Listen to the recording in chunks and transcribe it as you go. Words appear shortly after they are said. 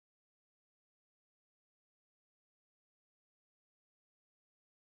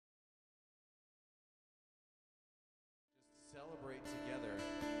celebrate together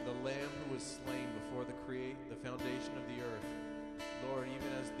the Lamb who was slain before the foundation of the earth. Lord,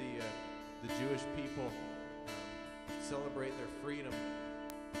 even as the Jewish people celebrate their freedom,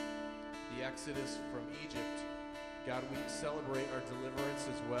 the exodus from Egypt, God, we celebrate our deliverance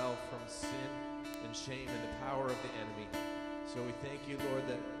as well from sin and shame and the power of the enemy. So we thank you, Lord,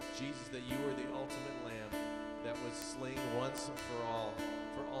 that Jesus, that you are the ultimate Lamb that was slain once and for all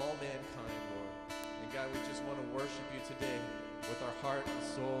mankind, Lord. And God, we just want to worship you today with our heart and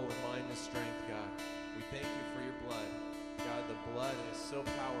soul and mind and strength, God. We thank you for your blood. God, the blood is so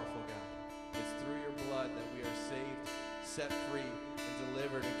powerful, God. It's through your blood that we are saved, set free, and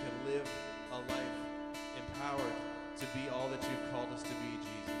delivered, and can live a life empowered to be all that you've called us to be,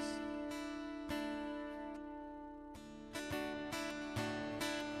 Jesus.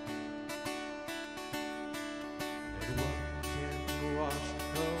 And what can wash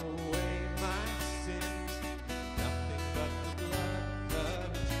away my sins? Nothing but the blood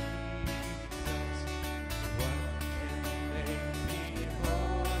of Jesus. What can make me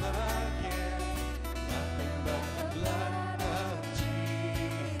whole again? Nothing but the blood of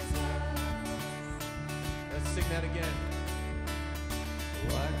Jesus. Let's sing that again.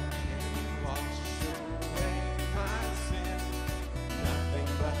 What can wash away my sin? Nothing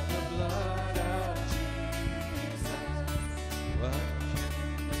but the blood of Jesus. What can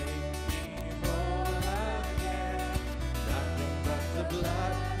make me whole again? Nothing but the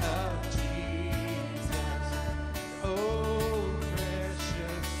blood of Jesus. Oh,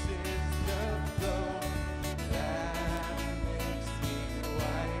 precious is the flow that makes me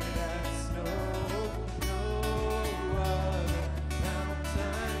white as snow. No other fount I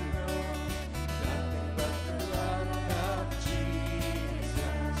know. Nothing but the blood of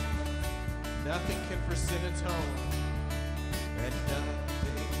Jesus. Nothing can for sin atone, and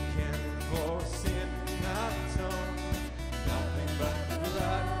nothing can for sin atone. Nothing but the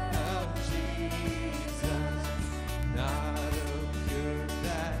blood of Jesus. Not of good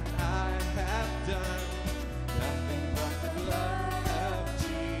that I have done. Nothing but the blood of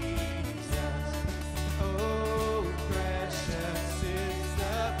Jesus. Oh, precious is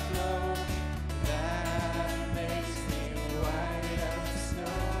the flow that makes me white as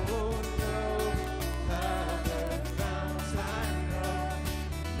snow. No other fount I know.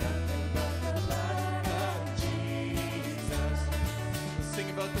 Nothing but the blood of Jesus. Let's sing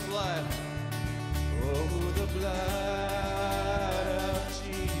about the blood. Oh, the blood of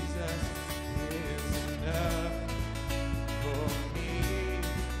Jesus is enough for me.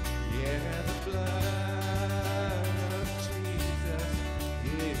 Yeah, the blood of Jesus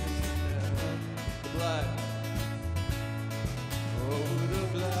is enough. The blood. Oh, the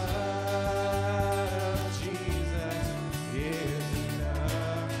blood of Jesus is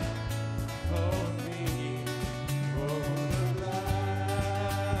enough for me. Oh, the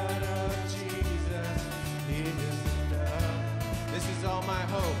blood of Jesus is enough. This is all my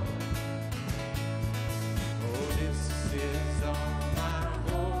hope. Oh, this is all my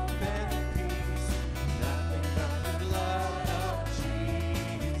hope and peace. Nothing but the blood of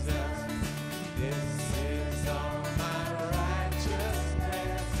Jesus. This is all my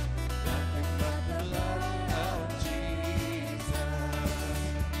righteousness. Nothing but the blood of Jesus.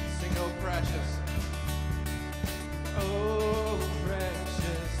 Sing, oh precious. Oh,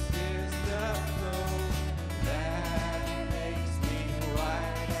 precious is the flow that makes me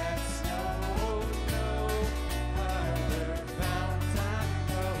white as snow. No other fount I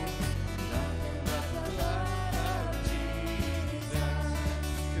know. Nothing but the blood of Jesus.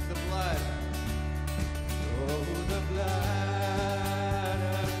 'Cause the blood, oh, the blood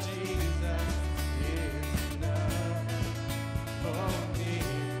of Jesus is enough for me.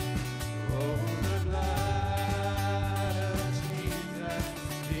 Oh, the blood of Jesus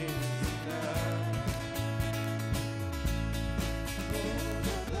is enough. Oh,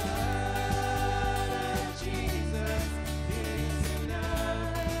 the blood of Jesus is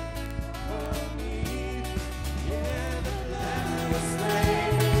enough for me. Yeah, the blood was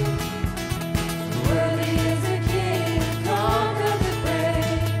slain. Worthy is the King who conquered the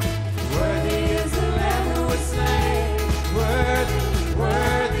grave. Worthy is the Lamb who was slain. Worthy,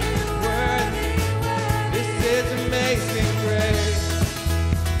 worthy, worthy. This is amazing grace.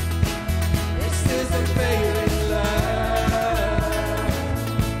 This is unfailing love.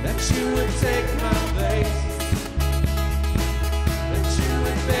 That you would take my place. That you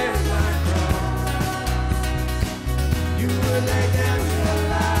would bear my cross. You would lay down your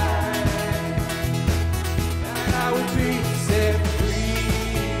life. That I would be set free.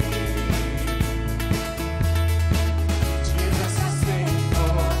 Jesus, I sing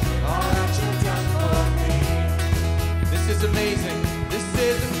for all that you've done for me. This is amazing.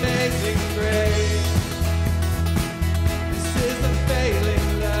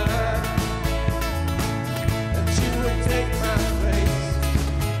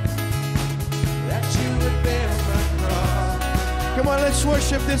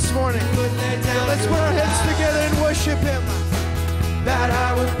 Let's worship this morning. Let's put our heads together and worship Him. That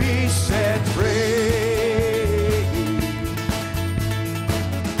I would be set free.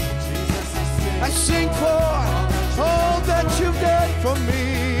 I sing for all that you've done for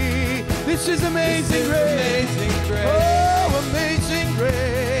me. This is amazing grace. Oh, amazing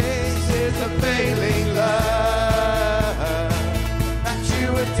grace is availing love. That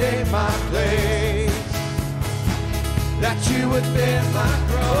you would take my place. That you would bear my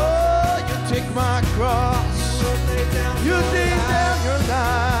cross. Oh, you take my cross. You lay down your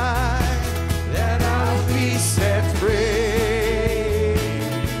life. That I'll be set free.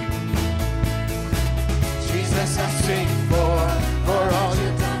 Jesus, I sing for all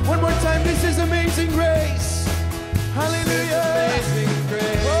you've done. One more time, this is amazing grace. Hallelujah. Amazing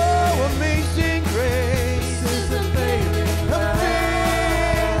grace. Oh, amazing grace. This is availing love.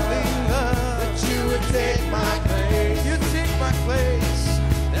 That you would take my place. You take my place.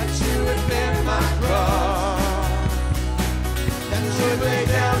 That you would bear my cross. That you would lay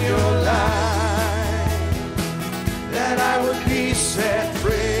down your life. That I would be set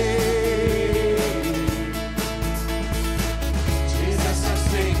free. Jesus, I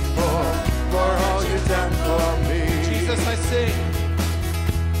sing for all you've done for me. Jesus, I sing.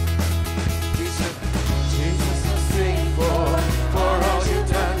 Jesus, I sing for all you've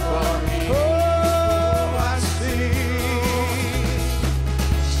done for me. Oh, I sing.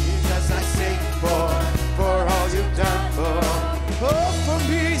 Jesus, I sing for all you've done for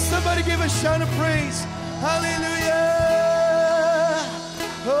me. Somebody give a shout of praise. Hallelujah.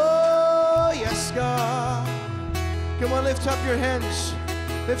 Oh, yes, God. Come on, lift up your hands.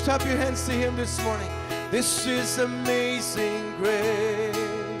 Lift up your hands to Him this morning. This is amazing grace.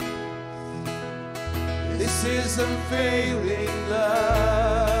 This is unfailing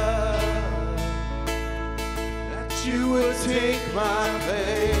love. That you will take my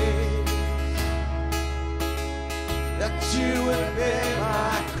place. That you would bear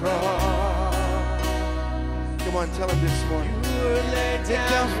my cross. Come on, tell Him this morning.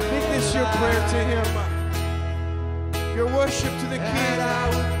 Make this your prayer to Him. Your worship to the King.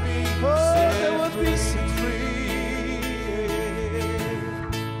 Oh, that would be set free.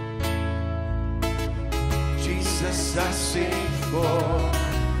 Jesus, I sing for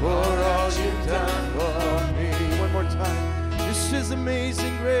all you've done for me. One more time. This is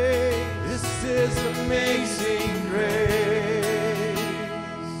amazing grace. This is amazing grace.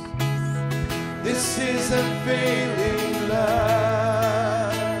 This is unfailing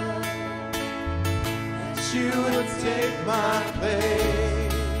love. That you would take my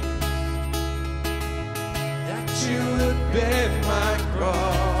place. That you would bear my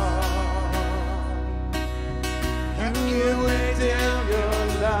cross. That you lay down your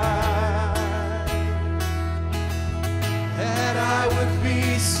life. That I would be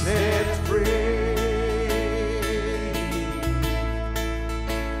set free.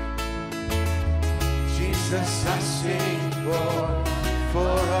 Jesus, I sing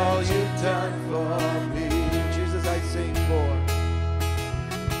for all you've done for me. Jesus, I sing for.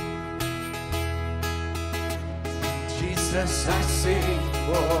 Jesus, I sing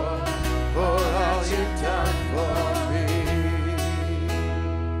for all you've done for me.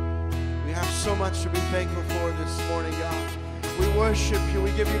 We have so much to be thankful for this morning, God. We worship you.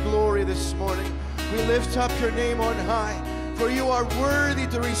 We give you glory this morning. We lift up your name on high, for you are worthy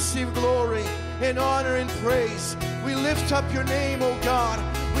to receive glory and honor and praise. We lift up your name, O God.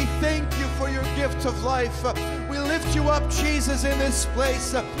 We thank you for your gift of life. We lift you up, Jesus, in this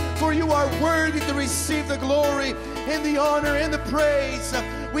place, for you are worthy to receive the glory and the honor and the praise.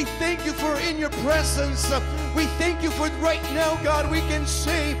 We thank you for in your presence. We thank you for right now, God, we can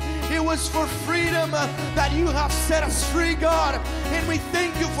say it was for freedom that you have set us free, God. And we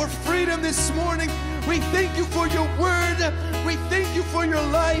thank you for freedom this morning. We thank you for your word. We thank you for your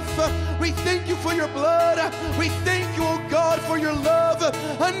life. We thank you for your blood. We thank you, oh God, for your love,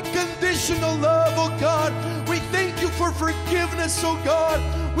 unconditional love, oh God. We thank you for forgiveness, oh God.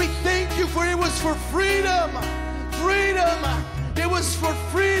 We thank you for it was for freedom. Freedom. It was for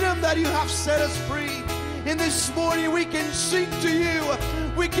freedom that you have set us free. And this morning we can sing to you.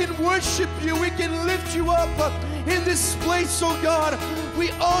 We can worship you. We can lift you up in this place, oh God. We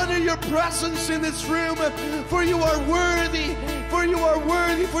honor your presence in this room, for you are worthy. For you are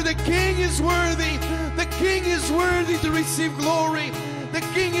worthy. For the King is worthy. The King is worthy to receive glory. The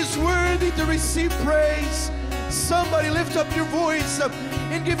King is worthy to receive praise. Somebody lift up your voice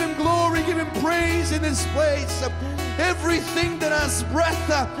and give him glory, give him praise in this place. Everything that has breath,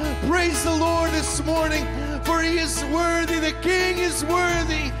 praise the Lord this morning, for he is worthy. The King is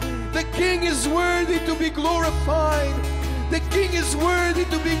worthy. The King is worthy to be glorified. The King is worthy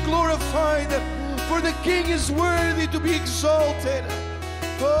to be glorified, for the King is worthy to be exalted.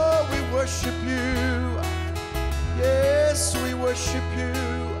 Oh, we worship you. Yes, we worship you,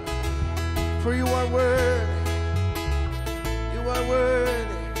 for you are worthy. You are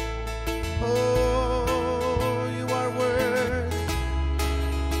worthy. Oh, you are worthy.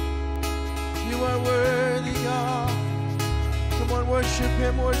 You are worthy, God. Come on, worship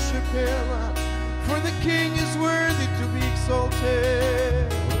Him, worship Him. For the King is worthy to be exalted.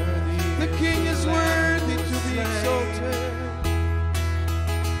 The King is worthy to be exalted.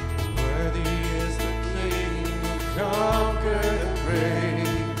 Worthy is the King who conquered the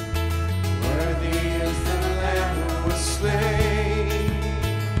grave. Worthy is the Lamb who was slain.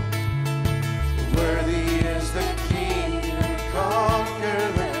 Worthy is the King who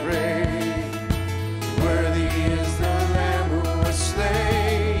conquered the grave. Worthy is the Lamb who was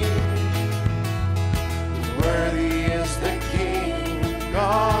slain. Worthy is the King who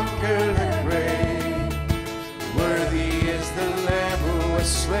conquered the grave. Worthy is the Lamb who was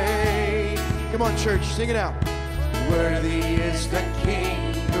slain. Come on, church, sing it out. Worthy is the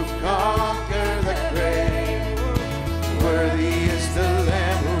King who conquered the grave. Worthy is the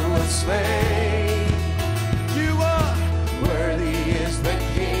Lamb who was slain. You are Worthy is the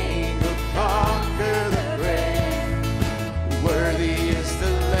King who conquered the grave. Worthy is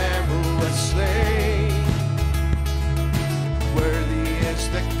the Lamb who was slain. Worthy is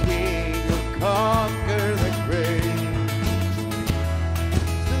the King who conquered the grave.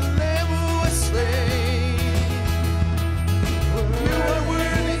 The Lamb who was slain. You are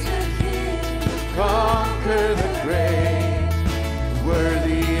worthy to conquer the grave.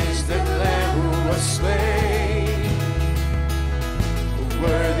 Worthy is the Lamb who was slain.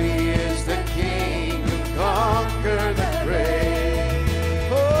 Worthy is the King who conquered the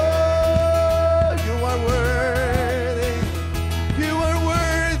grave. Oh, you are worthy. You are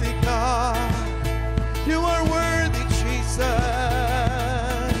worthy, God. You are worthy, Jesus.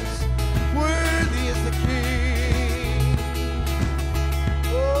 Worthy is the King.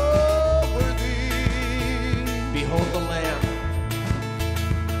 Oh, worthy. Behold the Lamb.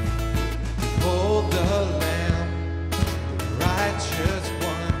 Behold the Lamb, the righteous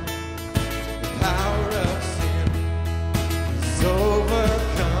one. The power of sin is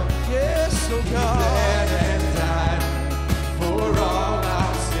overcome. Yes, oh He God. bled and died for all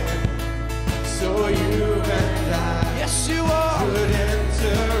our sin, so you and I Yes, you are. could enter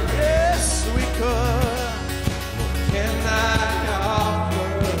in. Yes, we could. Can I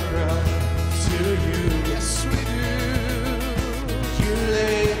offer up to you? Yes, we do. You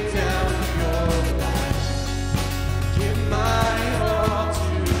laid down your life, give my all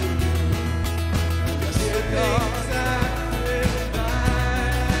to you. Give sacrifice.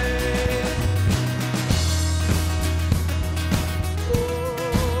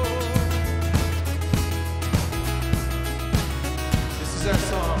 This is our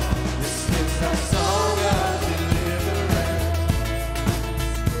song. This is our song of deliverance.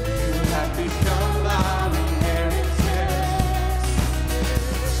 You have become our inheritance.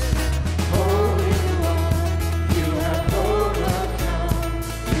 Holy One, you have overcome.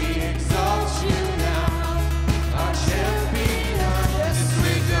 We exalt you now, our champion. Yes, This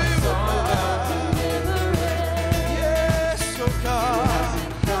we is our do. song of deliverance. Yes, oh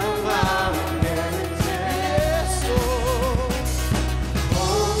God. Become our inheritance. Yes, oh.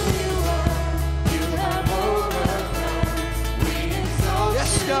 Holy One, you have overcome. We exalt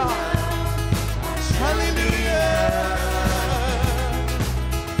Yes, you God. now, our Hallelujah.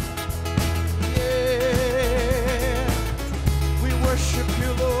 Yeah. We worship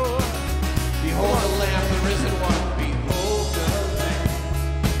you, Lord. Behold the Lamb, the risen one. Behold the Lamb,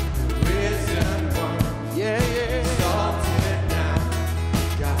 the risen one. Yeah, yeah. Exalted now,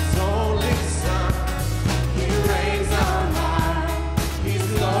 God's only Son. He reigns on high. He's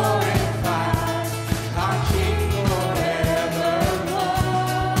glorified, our King forevermore.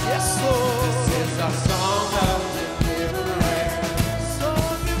 Yes, Lord. This is our song of deliverance. Song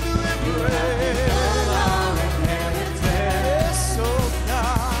of You have become deliverance. our inheritance. Yes, oh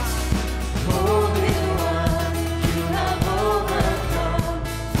God.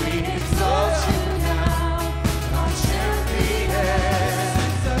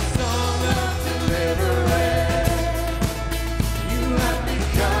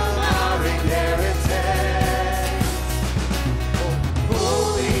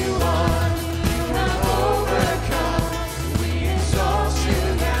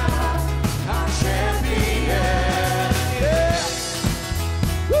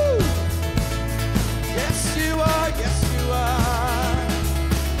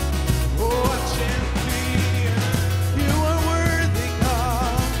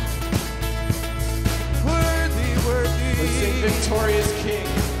 King,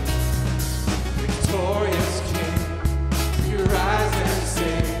 victorious King. We rise and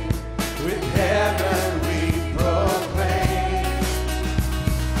sing, with heaven we proclaim.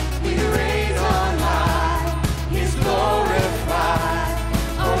 We reign on high, He's glorified,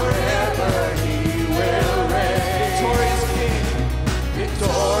 forever He will reign. Victorious King,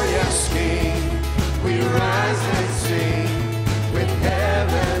 victorious King. We rise and sing, with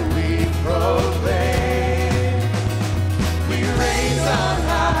heaven we proclaim. We reign on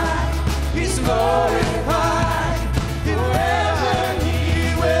high, He's glorified, forever He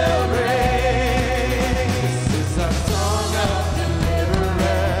will reign. This is our song of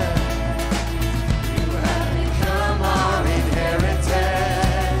deliverance. You have become our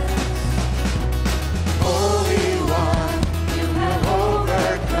inheritance. Holy One, you have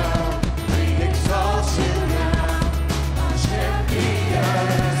overcome. We exalt you now, our champion.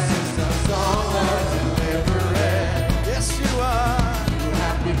 This is our song of deliverance. Yes, you are. You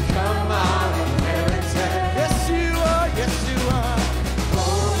have become our inheritance. Yes, you are. Yes, you are.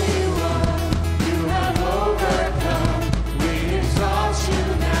 Holy One, you have overcome. We exalt you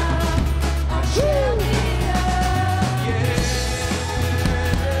now, our champion.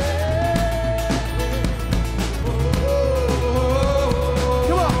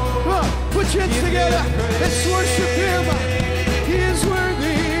 Come on, come on. Put your hands together. Let's worship Him. He is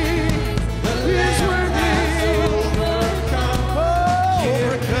worthy. He is worthy. Overcome. Oh,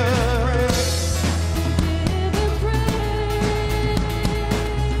 overcome.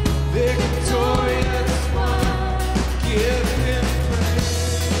 Victorious One, give Him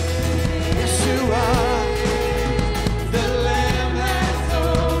praise. Yes, you are. The Lamb has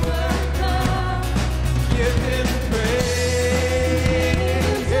overcome. Give Him praise.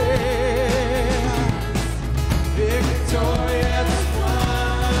 Victorious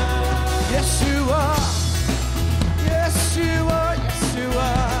One. Yes, you are. Yes, you are. Yes, you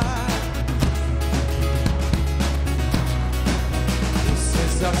are. This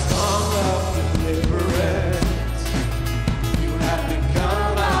is our song of deliverance. You have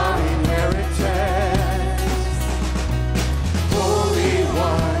become our inheritance. Holy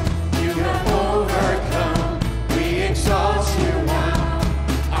One, you have overcome. We exalt you now,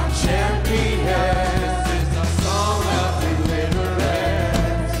 our champion. This is our song of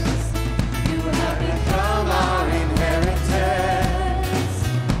deliverance. You have become our inheritance.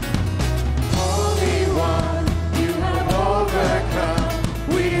 Holy One, you have overcome.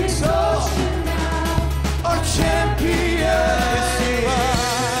 We exalt you now, our champion. Yes, you are.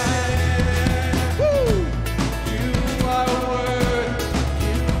 Woo. You are worthy.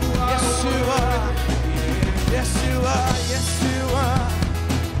 Yes, you are. Yes, you are. Yes, you are.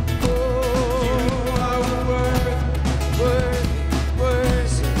 You Oh, are worthy. worthy,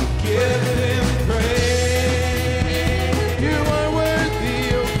 worthy. Give Him praise. You are worthy,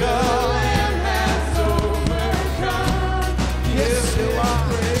 oh The God. Lamb has overcome. Yes, you are.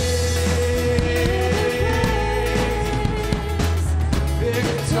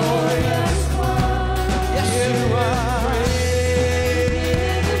 Victorious One. Yes, you are.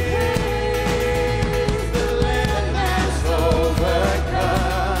 The Lamb has overcome.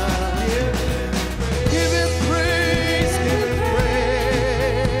 Give Him praise, give Him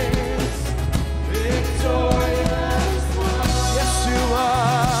praise. Victorious One. Yes, you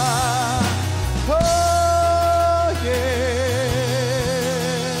are. Oh, yeah.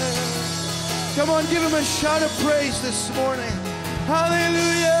 Come on, give Him a shout of praise this morning.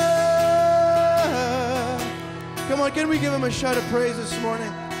 Hallelujah. Come on, can we give Him a shout of praise this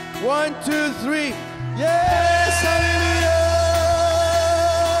morning? 1, 2, 3. Yes, hallelujah.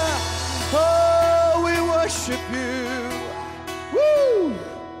 Oh, we worship you. Woo.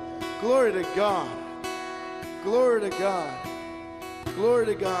 Glory to God. Glory to God. Glory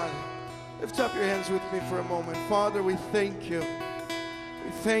to God. Lift up your hands with me for a moment. Father, we thank you.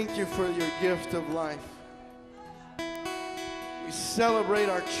 We thank you for your gift of life. We celebrate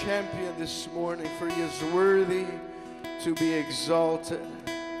our champion this morning, for he is worthy to be exalted.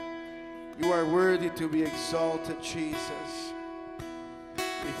 You are worthy to be exalted, Jesus.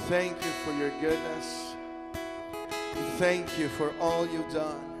 We thank you for your goodness. We thank you for all you've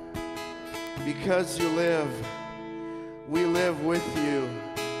done. Because you live, we live with you.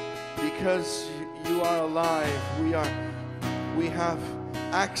 Because you are alive, we have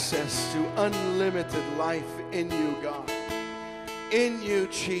access to unlimited life in you, God. In you,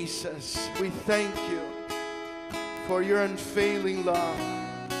 Jesus, we thank you for your unfailing love,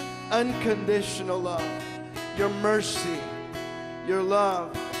 unconditional love, your mercy, your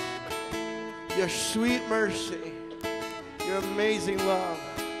love, your sweet mercy, your amazing love.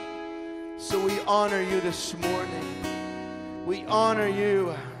 So we honor you this morning. We honor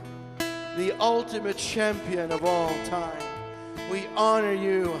you, the ultimate champion of all time. We honor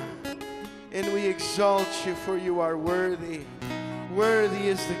you and we exalt you, for you are worthy. Worthy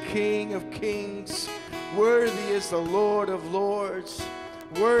is the King of kings. Worthy is the Lord of lords.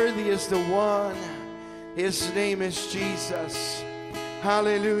 Worthy is the one. His name is Jesus.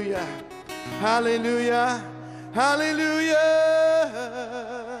 Hallelujah. Hallelujah. Hallelujah.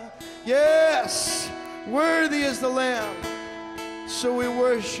 Yes. Worthy is the Lamb. So we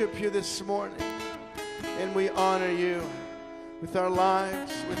worship you this morning. And we honor you with our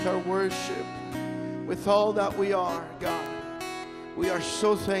lives, with our worship, with all that we are, God. We are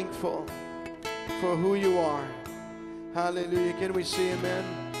so thankful for who you are. Hallelujah. Can we say amen?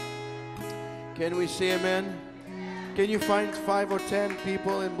 Can we say amen? Can you find 5 or 10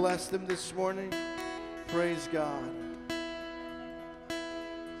 people and bless them this morning? Praise God.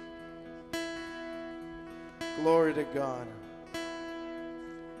 Glory to God.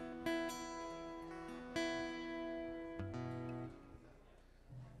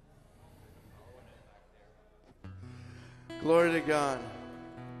 Glory to God.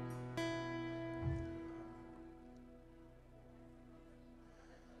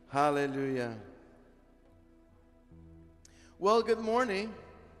 Hallelujah. Well, good morning.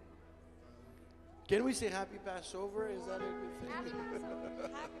 Can we say happy Passover? Is that a good thing? Happy Passover.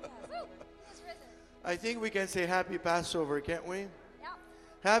 Happy Passover. It's risen. I think we can say happy Passover, can't we? Yep.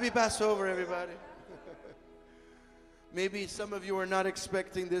 Happy Passover, everybody. Maybe some of you are not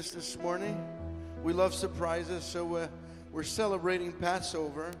expecting this morning. We love surprises, so we're celebrating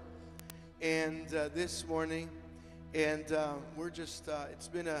Passover and this morning, and we're just it's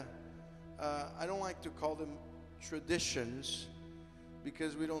been I don't like to call them traditions,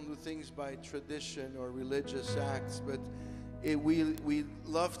 because we don't do things by tradition or religious acts, but we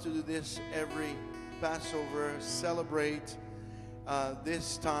love to do this every Passover, celebrate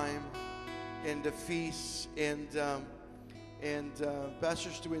this time and the feasts, and Pastor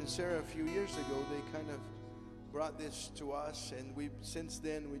Stu and Sarah a few years ago, they kind of brought this to us, and since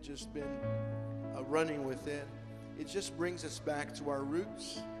then we've just been running with it. It just brings us back to our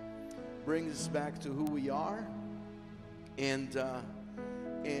roots, brings us back to who we are, and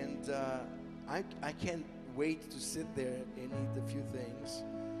I can't wait to sit there and eat a few things.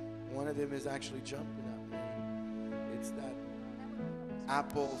 One of them is actually jumping at me. It's that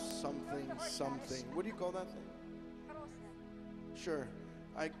apple something. What do you call that thing? Sure.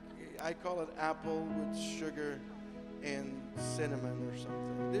 I call it apple with sugar and cinnamon or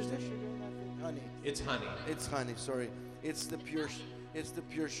something. There's sugar in that thing? Honey. It's honey. It's honey, sorry. It's the pure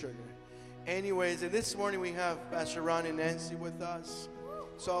sugar. Anyways, and this morning we have Pastor Ron and Nancy with us.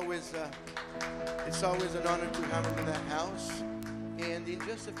 It's always an honor to have him in the house. And in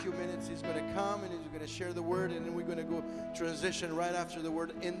just a few minutes, he's going to come and he's going to share the word, and then we're going to go transition right after the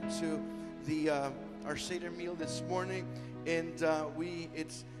word into our Seder meal this morning. And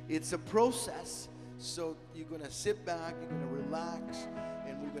it's a process. So you're going to sit back, you're going to relax,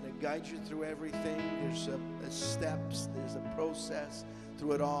 and we're going to guide you through everything. There's a steps, there's a process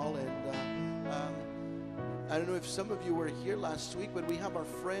through it all. And I don't know if some of you were here last week, but we have our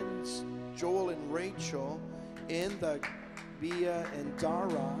friends Joel and Rachel in the Bia and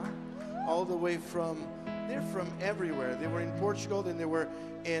Dara, all the way they're from everywhere. They were in Portugal, then they were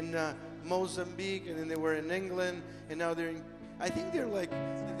in Mozambique, and then they were in England, and now they're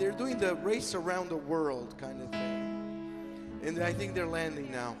doing the race around the world kind of thing. And I think they're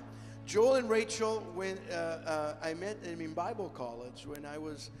landing now. Joel and Rachel, when I met them in Bible college, when I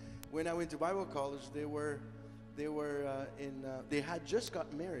went to Bible college, they had just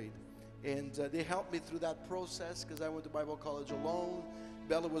got married, and they helped me through that process because I went to Bible college alone.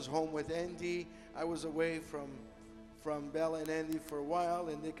 Bella was home with Andy. I was away from Bella and Andy for a while,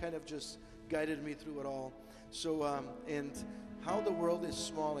 and they kind of just guided me through it all. So and how the world is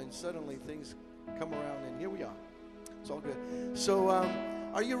small, and suddenly things come around, and here we are. It's all good. So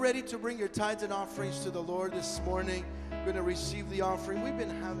are you ready to bring your tithes and offerings to the Lord this morning? We're going to receive the offering. We've been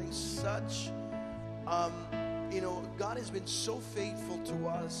having such God has been so faithful to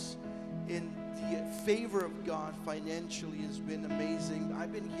us, in the favor of God financially has been amazing.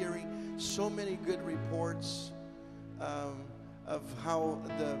 I've been hearing so many good reports of how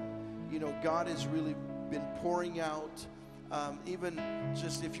God has really been pouring out. Even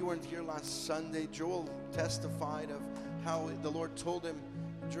just if you weren't here last Sunday, Joel testified of how the Lord told him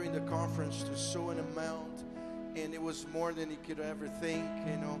during the conference to sow an amount, and it was more than he could ever think,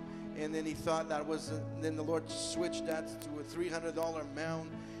 and then he thought that was, then the Lord switched that to a $300 amount,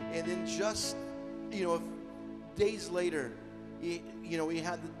 and then just, days later, the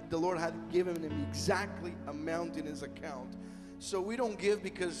Lord had given him exactly amount in his account. So we don't give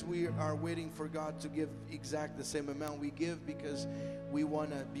because we are waiting for God to give exact the same amount. We give because we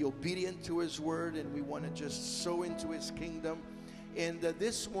want to be obedient to His word, and we want to just sow into His kingdom. And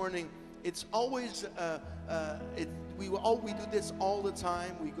this morning, it's always we do this all the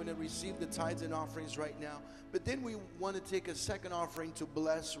time. We're going to receive the tithes and offerings right now, but then we want to take a second offering to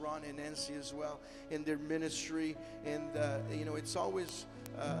bless Ron and Nancy as well in their ministry. And you know, it's always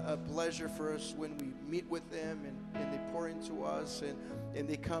a pleasure for us when we meet with them, and they pour into us, and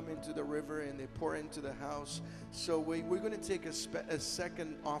they come into the river and they pour into the house. So we're going to take a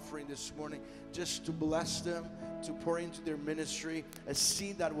second offering this morning just to bless them, to pour into their ministry, a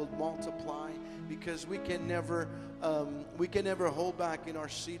seed that will multiply, because we can never hold back in our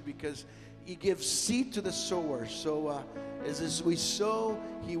seed, because He gives seed to the sower. So as we sow,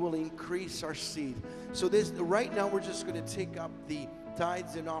 He will increase our seed. So right now we're just going to take up the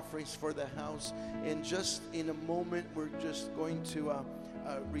tithes and offerings for the house, and just in a moment we're just going to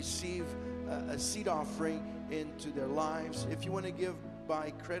receive a seed offering into their lives. If you want to give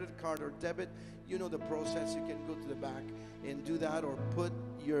by credit card or debit, you know the process. You can go to the back and do that, or put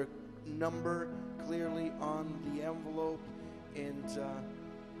your number clearly on the envelope. And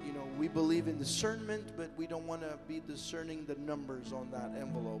you know, we believe in discernment, but we don't want to be discerning the numbers on that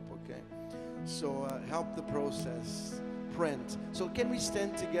envelope, okay? So help the process. Print. So can we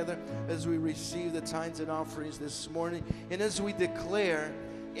stand together as we receive the tithes and offerings this morning, and as we declare,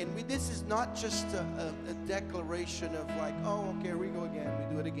 and this is not just a declaration of like, oh, okay, here we go again,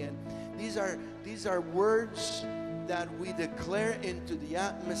 we do it again. These are words that we declare into the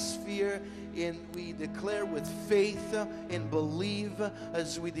atmosphere, and we declare with faith and believe.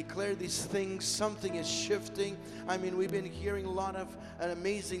 As we declare these things, something is shifting. I mean, we've been hearing a lot of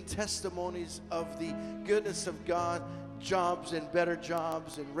amazing testimonies of the goodness of God. Jobs and better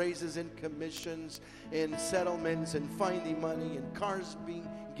jobs, and raises in commissions, and settlements, and finding money, and cars being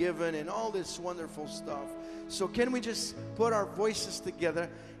given, and all this wonderful stuff. So can we just put our voices together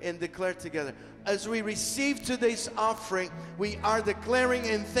and declare together? As we receive today's offering, we are declaring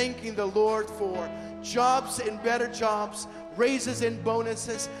and thanking the Lord for jobs and better jobs, raises and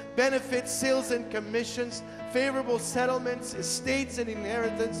bonuses, benefits, sales and commissions, favorable settlements, estates and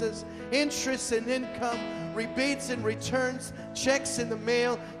inheritances, interest and income, rebates and returns, checks in the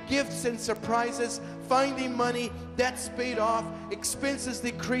mail, gifts and surprises, finding money, debts paid off, expenses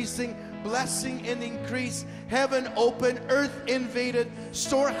decreasing, blessing and increase, heaven open, earth invaded,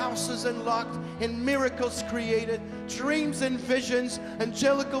 storehouses unlocked, and miracles created, dreams and visions,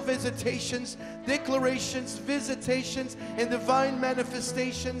 angelical visitations, declarations, visitations, and divine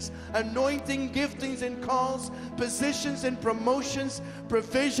manifestations, anointing, giftings and calls, positions and promotions,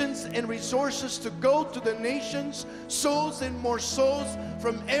 provisions and resources to go to the nations, souls and more souls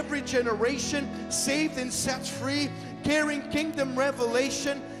from every generation, saved and set free, carrying kingdom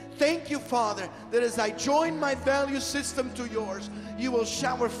revelation. Thank you, Father, that as I join my value system to yours, you will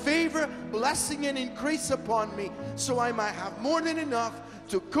shower favor, blessing, and increase upon me, so I might have more than enough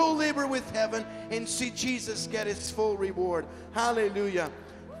to co-labor with heaven and see Jesus get His full reward. Hallelujah.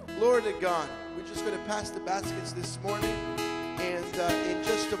 Glory to God. We're just going to pass the baskets this morning, and in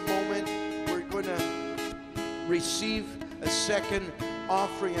just a moment, we're going to receive a second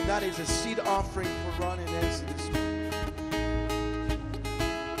offering, and that is a seed offering for Ron and Nancy this morning.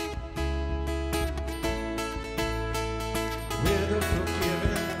 We're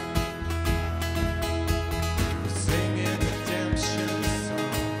forgiven, singing redemption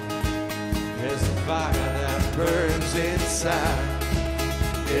song. There's a fire that burns inside.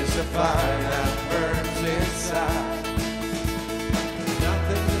 There's a fire that burns inside.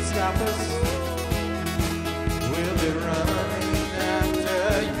 Nothing can stop us. We'll be running after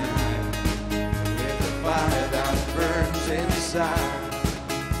you. There's a fire that burns inside.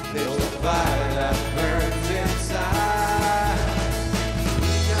 There's a fire that burns inside.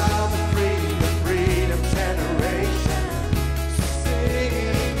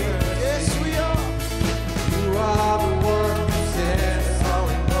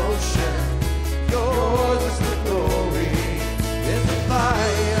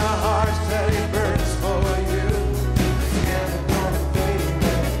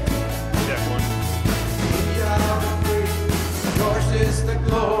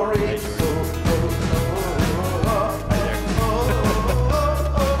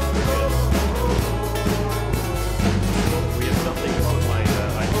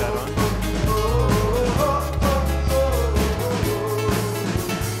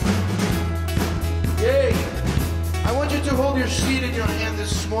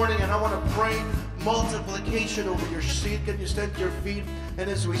 Multiplication over your seed. Can you stand to your feet? And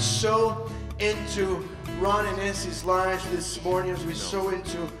as we sow into Ron and Nancy's lives this morning, as we sow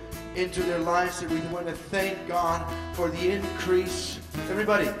into their lives, and we want to thank God for the increase.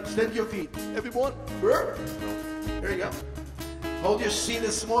 Everybody, stand to your feet. Everyone, there you go. Hold your seed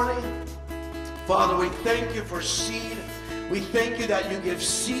this morning. Father, we thank you for seed. We thank you that you give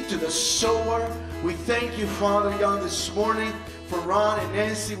seed to the sower. We thank you, Father God, this morning for Ron and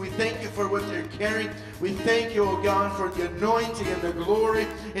Nancy. We thank you for what they're carrying. We thank you, oh God, for the anointing and the glory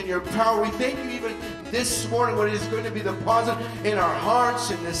and your power. We thank you even this morning what is going to be deposited in our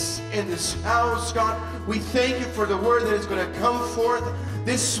hearts in this house, God. We thank you for the word that is going to come forth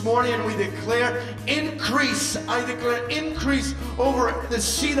this morning, and we declare increase. I declare increase over the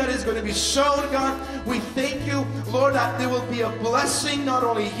seed that is going to be sown, God. We thank you, Lord, that there will be a blessing not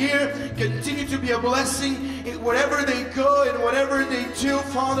only here, continue to be a blessing in wherever they go and whatever they do,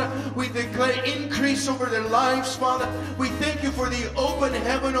 Father. We declare increase over their lives, Father. We thank you for the open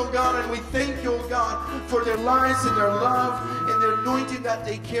heaven, oh God, and we thank you, oh God, for their lives and their love and their anointing that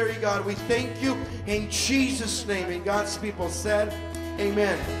they carry, God. We thank you in Jesus' name. And God's people said,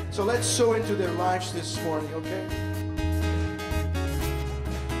 amen. So let's sow into their lives this morning, okay?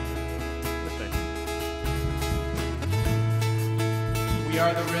 We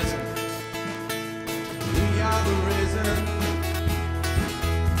are the risen. We are the risen.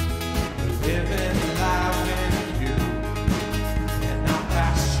 Living life in you. And our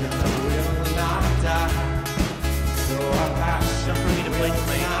passion will not die. So our passion For me to play will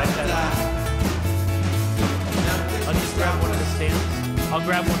tonight, not iPad. die. I'll just grab one of the stands. I'll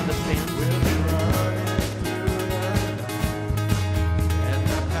grab one of the stands. We'll be running through the night. And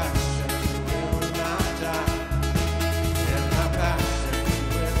our passion will not die. And our passion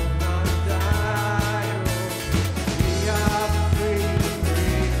will not die. Oh, we are the free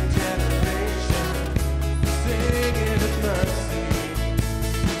generation, singing His mercy.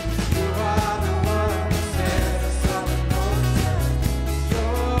 You are the one who set us on the mountain.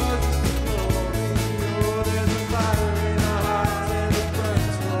 Yours is the glory. Oh, there's a fire in our hearts and it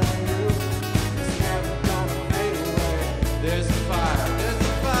burns for you. It's never gonna fade away. There's a fire in our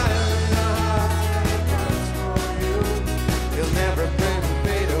hearts and it burns for you. It'll never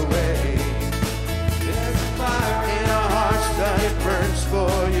fade away. There's a fire In our hearts that it burns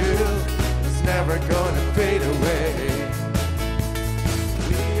for you. It's never gonna fade away.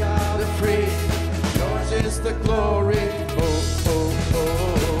 we are The free, yours is the glory. Oh, oh,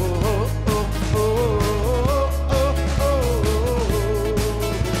 oh, oh, oh,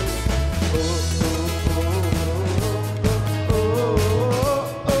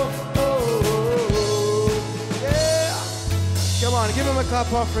 oh, oh, oh, yeah. Come on, give him a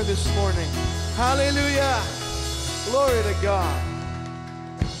clap offering this morning. Hallelujah. Glory to God.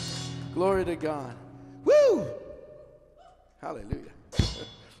 Glory to God. Woo! Hallelujah.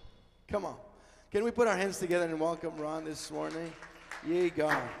 Come on. Can we put our hands together and welcome Ron this morning? Yea,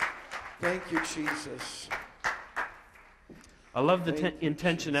 God. Thank you, Jesus. I love the Thank you,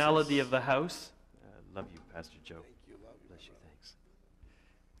 intentionality Jesus. of the house. Love you, Pastor Joe. Thank you, love you. Bless you, thanks.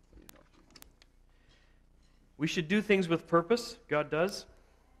 We should do things with purpose. God does.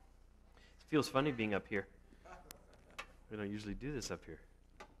 It feels funny being up here. We don't usually do this up here.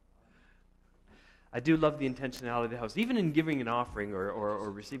 I do love the intentionality of the house, even in giving an offering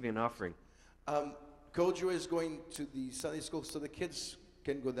or receiving an offering. Kojo is going to the Sunday school, so the kids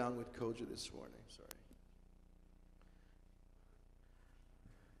can go down with Kojo this morning. Sorry.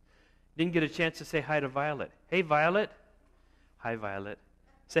 Didn't get a chance to say hi to Violet. Hey, Violet. Hi, Violet.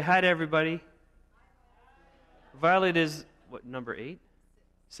 Say hi to everybody. Violet is, what, number 8?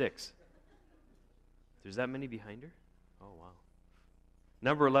 6. There's that many behind her? Oh, wow.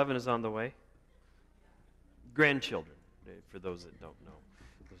 Number 11 is on the way. Grandchildren, for those that don't know.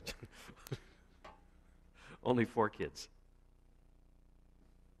 Only 4 kids.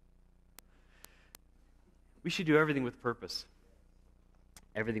 We should do everything with purpose.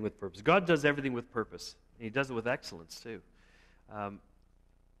 Everything with purpose. God does everything with purpose, and He does it with excellence, too. We're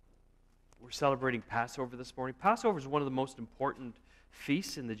celebrating Passover this morning. Passover is one of the most important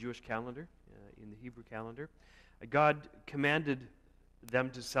feasts in the Jewish calendar, in the Hebrew calendar. God commanded them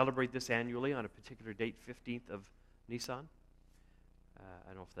to celebrate this annually on a particular date, 15th of Nisan. I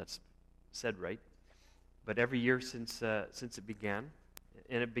don't know if that's said right, but every year since it began,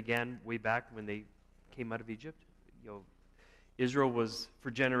 and it began way back when they came out of Egypt. Israel was, for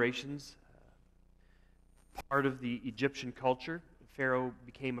generations, part of the Egyptian culture. Pharaoh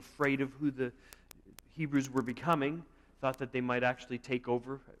became afraid of who the Hebrews were becoming, thought that they might actually take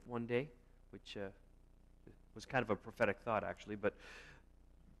over one day, which was kind of a prophetic thought, actually, but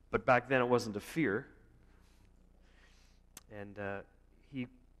back then it wasn't a fear. And he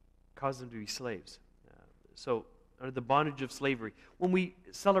caused them to be slaves. So under the bondage of slavery. When we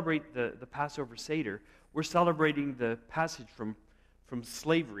celebrate the Passover Seder, we're celebrating the passage from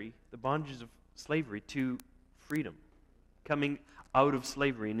slavery, the bondages of slavery, to freedom, coming out of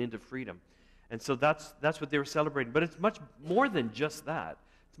slavery and into freedom. And so that's what they were celebrating. But it's much more than just that.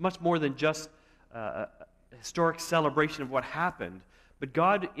 It's much more than just a historic celebration of what happened. But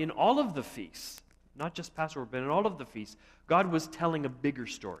God, in all of the feasts, not just Passover, but in all of the feasts, God was telling a bigger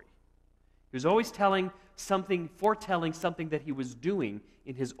story. He was always telling something, foretelling something that he was doing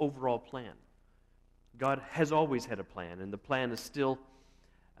in his overall plan. God has always had a plan, and the plan is still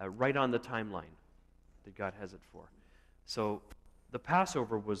right on the timeline that God has it for. So the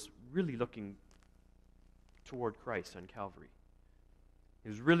Passover was really looking toward Christ on Calvary. He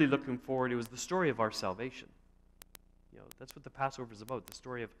was really looking forward. It was the story of our salvation. That's what the Passover is about, the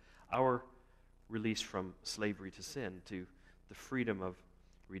story of our release from slavery to sin to the freedom of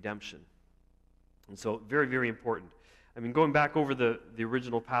redemption. And so, very, very important. I mean, going back over the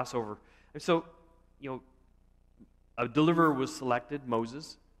original Passover, and so, a deliverer was selected,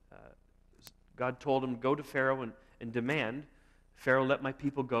 Moses. God told him, go to Pharaoh and demand, Pharaoh, let my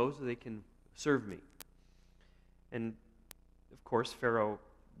people go so they can serve me. And, of course, Pharaoh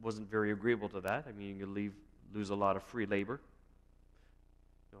wasn't very agreeable to that. I mean, you lose a lot of free labor.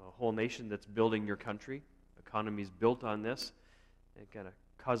 A whole nation that's building your country, economy's built on this, it kind of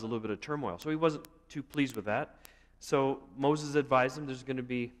caused a little bit of turmoil. So he wasn't too pleased with that. So Moses advised him there's going to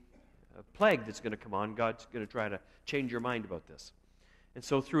be a plague that's going to come on. God's going to try to change your mind about this. And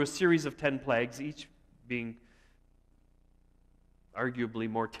so through a series of 10 plagues, each being arguably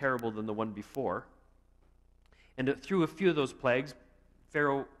more terrible than the one before, and through a few of those plagues,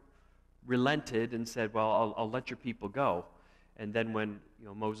 Pharaoh relented and said, well, I'll let your people go. And then when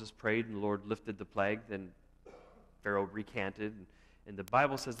Moses prayed and the Lord lifted the plague, then Pharaoh recanted. And the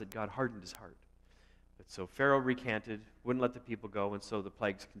Bible says that God hardened his heart. But so Pharaoh recanted, wouldn't let the people go, and so the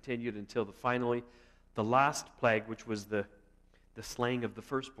plagues continued until finally the last plague, which was the slaying of the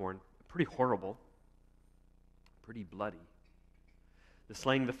firstborn, pretty horrible, pretty bloody. The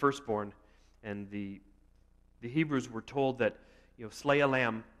slaying of the firstborn, and the Hebrews were told that, slay a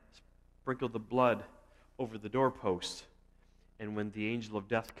lamb, sprinkle the blood over the doorpost, and when the angel of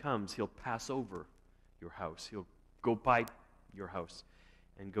death comes, he'll pass over your house. He'll go by your house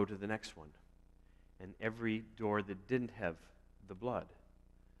and go to the next one. And every door that didn't have the blood,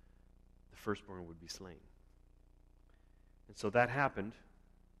 the firstborn would be slain. And so that happened,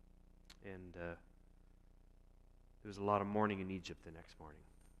 and there was a lot of mourning in Egypt the next morning.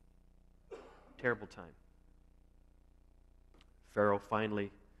 Terrible time. Pharaoh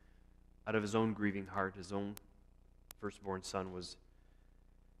finally, out of his own grieving heart, his own firstborn son was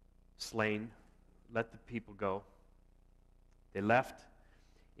slain, let the people go. They left,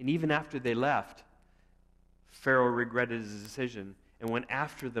 and even after they left, Pharaoh regretted his decision and went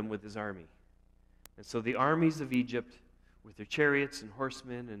after them with his army. And so the armies of Egypt, with their chariots and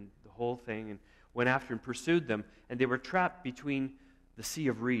horsemen and the whole thing, and went after and pursued them, and they were trapped between the Sea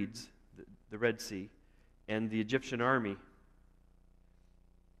of Reeds, the Red Sea, and the Egyptian army.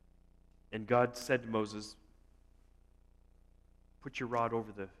 And God said to Moses, put your rod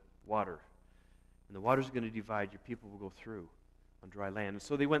over the water, and the water's going to divide, your people will go through on dry land. And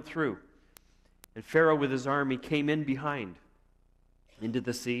so they went through, and Pharaoh with his army came in behind into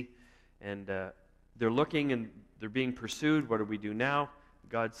the sea, and they're looking and they're being pursued. What do we do now?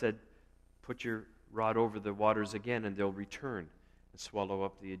 God said, put your rod over the waters again, and they'll return and swallow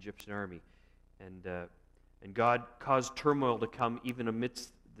up the Egyptian army. And God caused turmoil to come even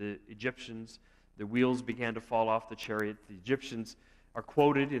amidst the Egyptians. The wheels began to fall off the chariot. The Egyptians are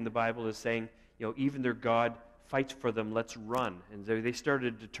quoted in the Bible as saying, even their God fights for them, let's run. And they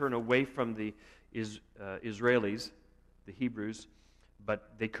started to turn away from the Israelis, the Hebrews,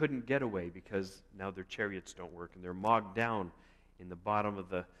 but they couldn't get away because now their chariots don't work, and they're bogged down in the bottom of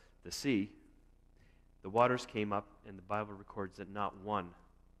the sea. The waters came up, and the Bible records that not one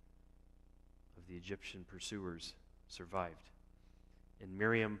of the Egyptian pursuers survived. And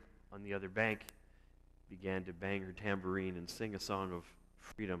Miriam, on the other bank, began to bang her tambourine and sing a song of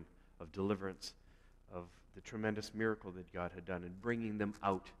freedom, of deliverance, of the tremendous miracle that God had done in bringing them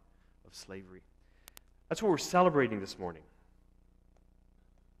out of slavery. That's what we're celebrating this morning.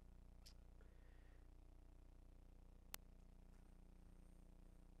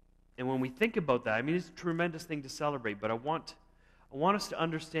 And when we think about that, it's a tremendous thing to celebrate, but I want us to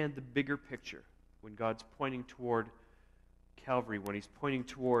understand the bigger picture when God's pointing toward Calvary, when he's pointing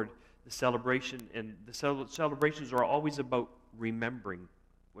toward the celebration, and the celebrations are always about remembering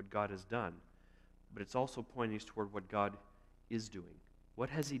what God has done, but it's also pointing us toward what God is doing What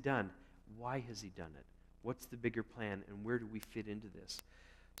has he done? Why has he done it? What's the bigger plan, and where do we fit into this?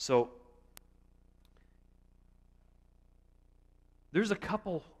 So, there's a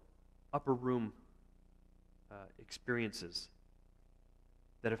couple upper room experiences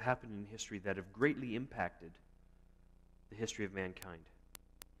that have happened in history that have greatly impacted the history of mankind.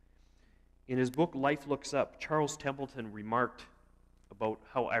 In his book, Life Looks Up, Charles Templeton remarked about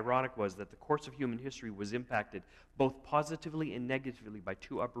how ironic it was that the course of human history was impacted both positively and negatively by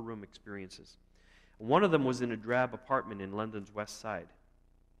two upper room experiences. One of them was in a drab apartment in London's West Side.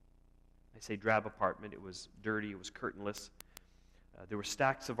 I say drab apartment, it was dirty, it was curtainless. There were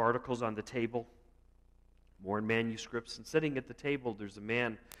stacks of articles on the table, more manuscripts, and sitting at the table there's a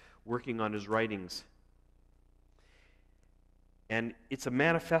man working on his writings. And it's a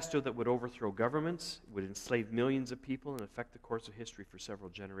manifesto that would overthrow governments, would enslave millions of people, and affect the course of history for several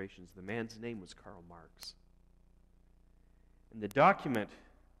generations. The man's name was Karl Marx. And the document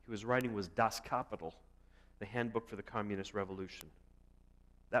he was writing was Das Kapital, the handbook for the communist revolution.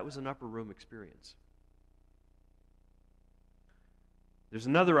 That was an upper room experience. There's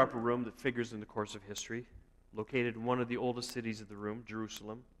another upper room that figures in the course of history, located in one of the oldest cities of the room,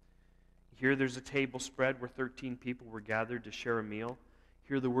 Jerusalem. Here there's a table spread where 13 people were gathered to share a meal.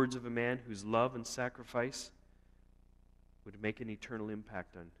 Hear the words of a man whose love and sacrifice would make an eternal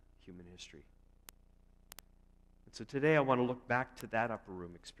impact on human history. And so today I want to look back to that upper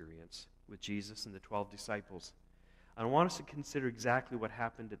room experience with Jesus and the 12 disciples. I want us to consider exactly what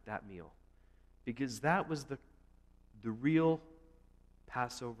happened at that meal, because that was the real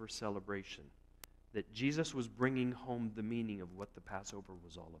Passover celebration, that Jesus was bringing home the meaning of what the Passover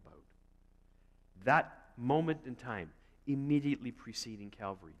was all about. That moment in time, immediately preceding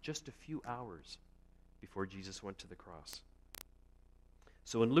Calvary, just a few hours before Jesus went to the cross.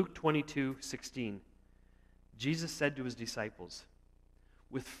 So in Luke 22:16, Jesus said to his disciples,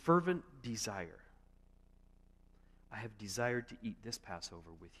 "With fervent desire, I have desired to eat this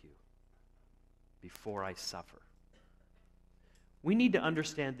Passover with you before I suffer." We need to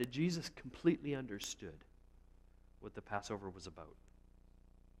understand that Jesus completely understood what the Passover was about.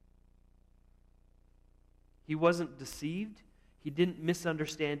 He wasn't deceived. He didn't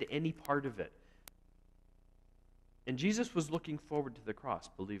misunderstand any part of it. And Jesus was looking forward to the cross,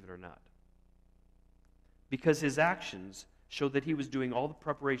 believe it or not, because his actions showed that he was doing all the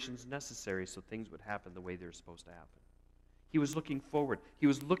preparations necessary so things would happen the way they were supposed to happen. He was looking forward. He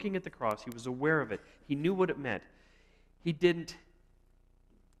was looking at the cross. He was aware of it. He knew what it meant.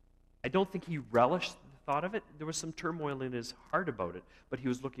 I don't think he relished the thought of it. There was some turmoil in his heart about it, but he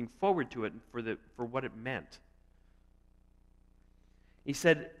was looking forward to it for what it meant. He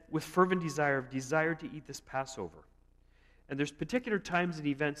said, with fervent desire, I've desired to eat this Passover. And there's particular times and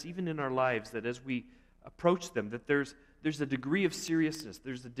events, even in our lives, that as we approach them, that there's a degree of seriousness,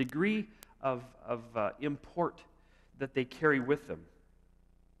 there's a degree of import that they carry with them.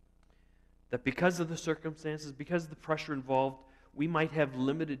 That because of the circumstances, because of the pressure involved, we might have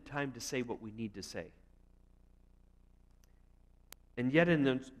limited time to say what we need to say. And yet in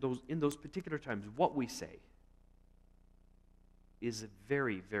those particular times, what we say is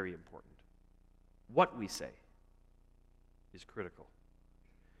very, very important. What we say is critical,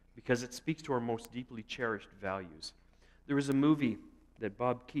 because it speaks to our most deeply cherished values. There was a movie that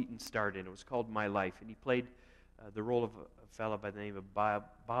Bob Keaton starred in. It was called My Life, and he played the role of a fellow by the name of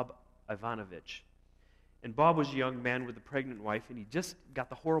Bob Ivanovich. And Bob was a young man with a pregnant wife, and he just got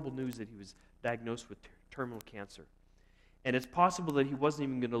the horrible news that he was diagnosed with terminal cancer. And it's possible that he wasn't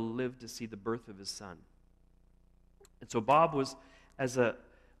even going to live to see the birth of his son. And so Bob was,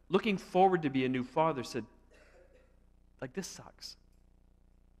 looking forward to be a new father, said, like, this sucks.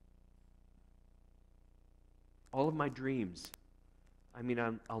 All of my dreams,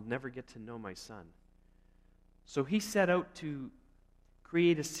 I'll never get to know my son. So he set out to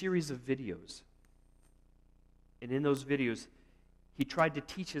create a series of videos. And in those videos, he tried to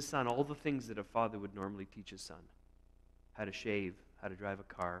teach his son all the things that a father would normally teach his son. How to shave, how to drive a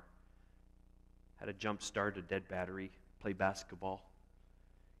car, how to jump start a dead battery, play basketball.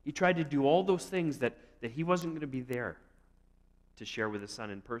 He tried to do all those things that he wasn't going to be there to share with his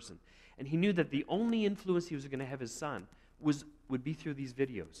son in person. And he knew that the only influence he was going to have his son would be through these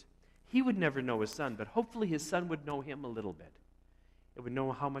videos. He would never know his son, but hopefully his son would know him a little bit. It would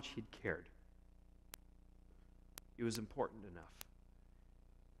know how much he'd cared. It was important enough.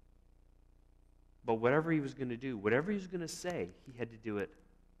 But whatever he was going to do, whatever he was going to say, he had to do it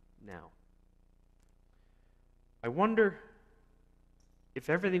now. I wonder if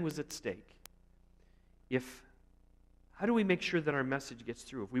everything was at stake, how do we make sure that our message gets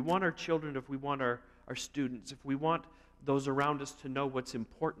through? If we want our children, if we want our students, if we want those around us to know what's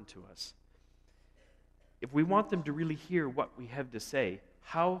important to us. If we want them to really hear what we have to say,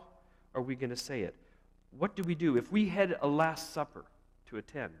 how are we going to say it? What do we do? If we had a Last Supper to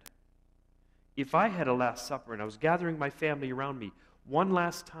attend, if I had a Last Supper and I was gathering my family around me one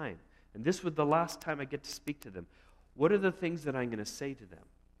last time, and this was the last time I get to speak to them, what are the things that I'm going to say to them?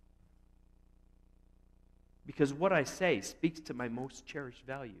 Because what I say speaks to my most cherished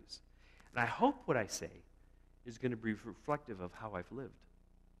values. And I hope what I say is going to be reflective of how I've lived.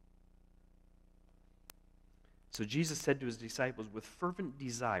 So Jesus said to his disciples, with fervent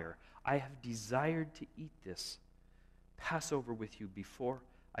desire, I have desired to eat this Passover with you before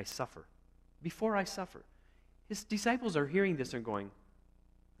I suffer. Before I suffer. His disciples are hearing this and going,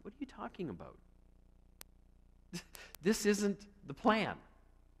 what are you talking about? This isn't the plan.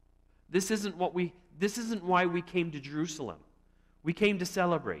 This isn't why we came to Jerusalem. We came to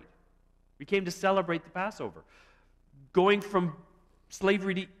celebrate. We came to celebrate the Passover. Going from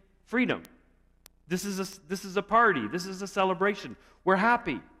slavery to freedom. This is a party. This is a celebration. We're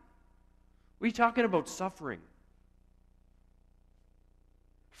happy. What are you talking about suffering?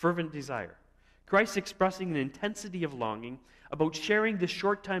 Fervent desire. Christ expressing an intensity of longing about sharing this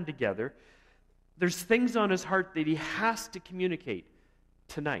short time together. There's things on his heart that he has to communicate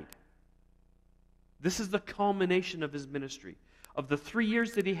tonight. This is the culmination of his ministry. Of the 3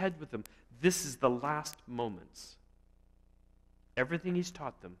 years that he had with them, this is the last moments. Everything he's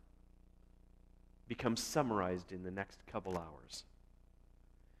taught them becomes summarized in the next couple hours.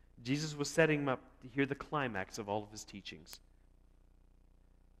 Jesus was setting them up to hear the climax of all of his teachings.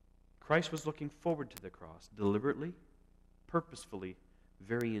 Christ was looking forward to the cross deliberately, purposefully,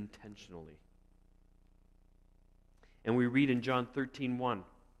 very intentionally. And we read in John 13:1,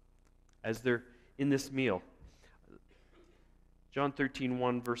 as they're in this meal, John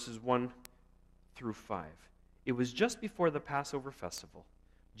 13:1, verses 1 through 5. It was just before the Passover festival.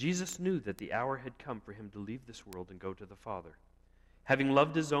 Jesus knew that the hour had come for him to leave this world and go to the Father. Having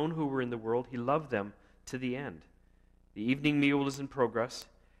loved his own who were in the world, he loved them to the end. The evening meal was in progress,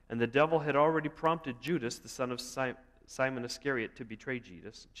 and the devil had already prompted Judas, the son of Simon Iscariot, to betray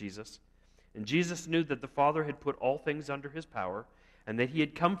Jesus. And Jesus knew that the Father had put all things under his power, and that he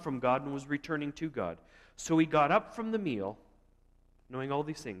had come from God and was returning to God. So he got up from the meal, knowing all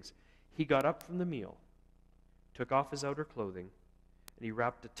these things. He got up from the meal, took off his outer clothing, and he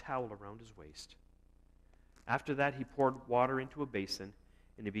wrapped a towel around his waist. After that, he poured water into a basin,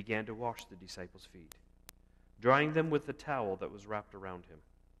 and he began to wash the disciples' feet, drying them with the towel that was wrapped around him.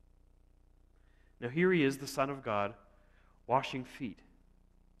 Now here he is, the Son of God, washing feet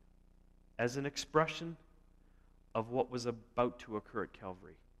as an expression of what was about to occur at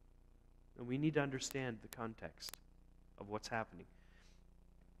Calvary. And we need to understand the context of what's happening.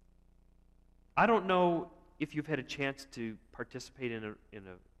 I don't know if you've had a chance to participate in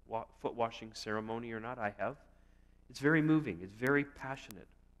a foot washing ceremony or not. I have. It's very moving. It's very passionate.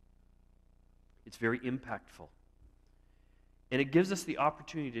 It's very impactful. And it gives us the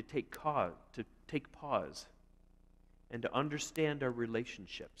opportunity to take pause and to understand our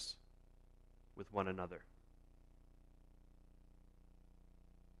relationships with one another.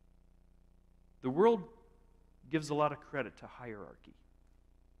 The world gives a lot of credit to hierarchy,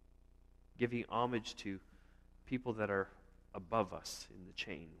 giving homage to people that are above us in the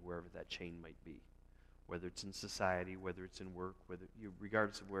chain, wherever that chain might be, whether it's in society, whether it's in work,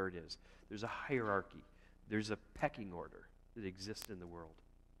 regardless of where it is. There's a hierarchy. There's a pecking order that exists in the world.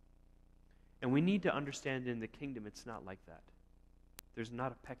 And we need to understand in the kingdom it's not like that. There's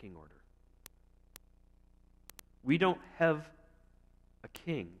not a pecking order. We don't have a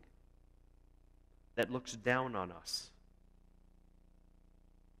king that looks down on us.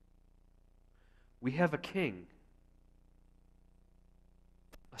 We have a king,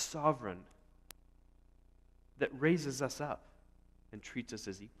 a sovereign, that raises us up and treats us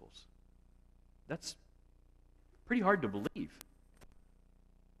as equals. That's pretty hard to believe.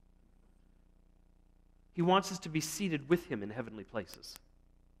 He wants us to be seated with him in heavenly places.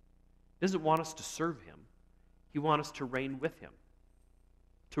 He doesn't want us to serve him. He wants us to reign with him,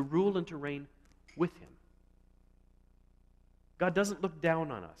 to rule and to reign with him. God doesn't look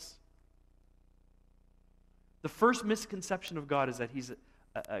down on us. The first misconception of God is that he's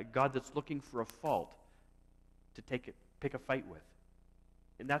a God that's looking for a fault to pick a fight with.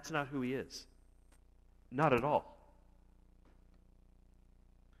 And that's not who he is. Not at all.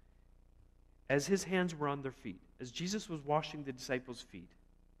 As his hands were on their feet, as Jesus was washing the disciples' feet,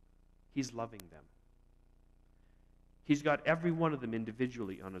 he's loving them. He's got every one of them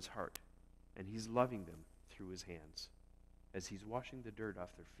individually on his heart, and he's loving them through his hands as he's washing the dirt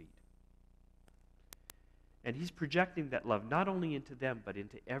off their feet. And he's projecting that love not only into them, but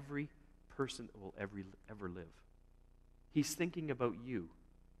into every person that will ever live. He's thinking about you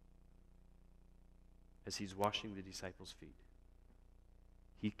as he's washing the disciples' feet.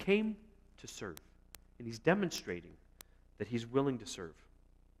 He came to serve, and he's demonstrating that he's willing to serve,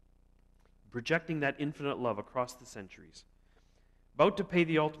 projecting that infinite love across the centuries, about to pay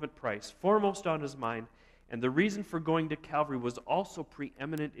the ultimate price, foremost on his mind, and the reason for going to Calvary was also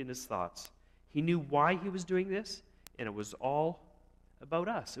preeminent in his thoughts. He knew why he was doing this, and it was all about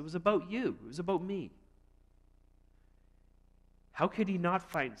us. It was about you. It was about me. How could he not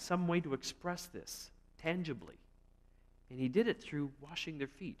find some way to express this tangibly? And he did it through washing their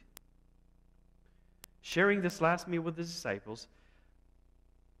feet. Sharing this last meal with his disciples,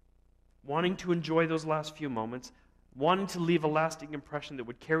 wanting to enjoy those last few moments, wanting to leave a lasting impression that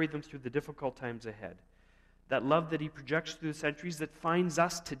would carry them through the difficult times ahead. That love that he projects through the centuries that finds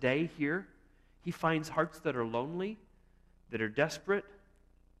us today here. He finds hearts that are lonely, that are desperate,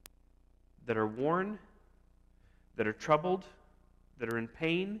 that are worn, that are troubled, that are in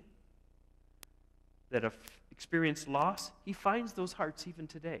pain, that have experienced loss. He finds those hearts even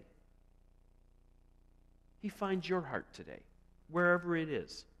today. He finds your heart today, wherever it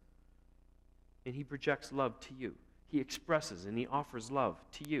is. And he projects love to you. He expresses and he offers love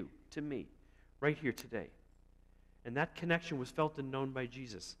to you, to me, right here today. And that connection was felt and known by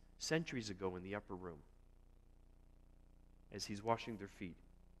Jesus centuries ago in the upper room as he's washing their feet.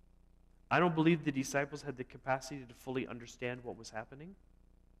 I don't believe the disciples had the capacity to fully understand what was happening.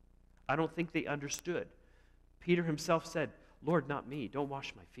 I don't think they understood. Peter himself said, "Lord, not me. Don't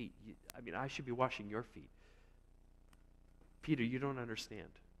wash my feet. I should be washing your feet." Peter, you don't understand.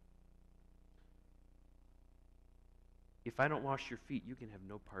 If I don't wash your feet, you can have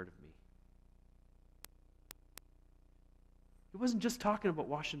no part of me. He wasn't just talking about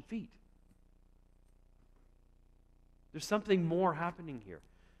washing feet. There's something more happening here.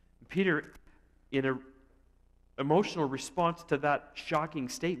 Peter, in an emotional response to that shocking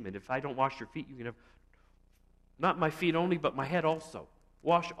statement, if I don't wash your feet, you can have not my feet only, but my head also.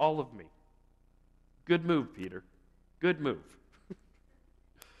 Wash all of me. Good move, Peter. Good move.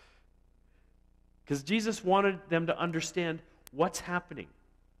 Because Jesus wanted them to understand what's happening.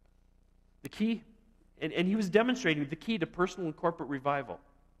 The key, and he was demonstrating the key to personal and corporate revival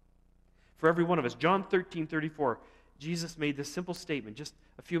for every one of us. John 13:34, Jesus made this simple statement. Just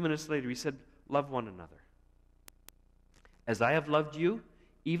a few minutes later, he said, "Love one another. As I have loved you,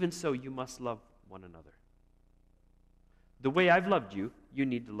 even so you must love one another. The way I've loved you, you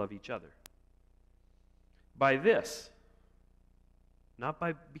need to love each other. By this, not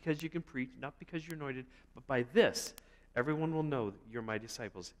because you can preach, not because you're anointed, but by this, everyone will know that you're my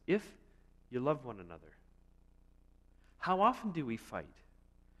disciples, if you love one another." How often do we fight?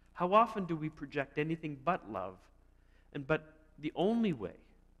 How often do we project anything but love? But the only way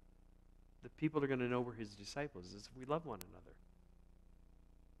that people are going to know we're his disciples is if we love one another.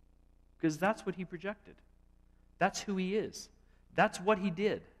 Because that's what he projected. That's who he is. That's what he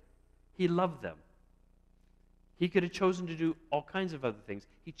did. He loved them. He could have chosen to do all kinds of other things.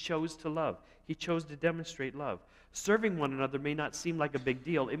 He chose to love. He chose to demonstrate love. Serving one another may not seem like a big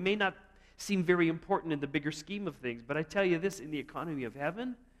deal. It may not seem very important in the bigger scheme of things, but I tell you this, in the economy of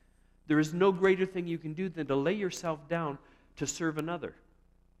heaven, there is no greater thing you can do than to lay yourself down to serve another.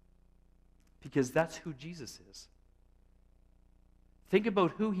 Because that's who Jesus is. Think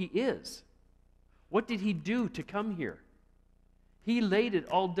about who he is. What did he do to come here? He laid it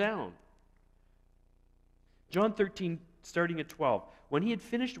all down. John 13, starting at 12. When he had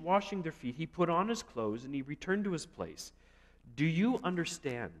finished washing their feet, he put on his clothes and he returned to his place. "Do you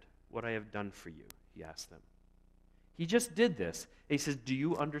understand what I have done for you?" he asked them. He just did this. And he says, "Do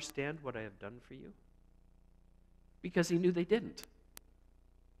you understand what I have done for you?" Because he knew they didn't.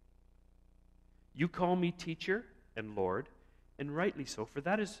 "You call me teacher and Lord, and rightly so, for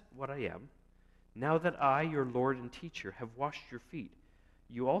that is what I am. Now that I, your Lord and teacher, have washed your feet,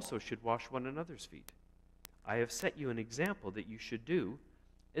 you also should wash one another's feet. I have set you an example that you should do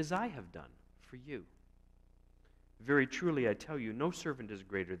as I have done for you. Very truly, I tell you, no servant is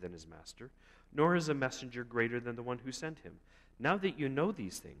greater than his master, nor is a messenger greater than the one who sent him. Now that you know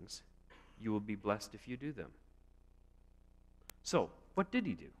these things, you will be blessed if you do them." So, what did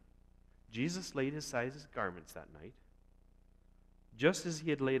he do? Jesus laid aside his garments that night, just as he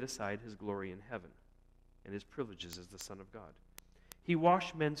had laid aside his glory in heaven and his privileges as the Son of God. He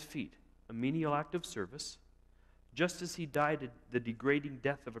washed men's feet, a menial act of service, just as he died the degrading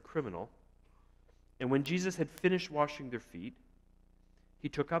death of a criminal. And when Jesus had finished washing their feet, he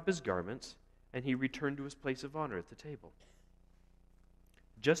took up his garments and he returned to his place of honor at the table.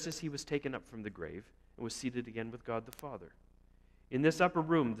 Just as he was taken up from the grave, and was seated again with God the Father. In this upper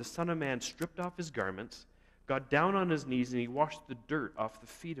room, the Son of Man stripped off his garments, got down on his knees, and he washed the dirt off the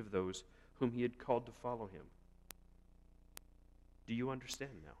feet of those whom he had called to follow him. Do you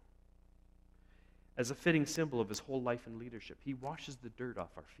understand now? As a fitting symbol of his whole life and leadership, he washes the dirt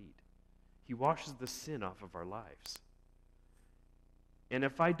off our feet. He washes the sin off of our lives. And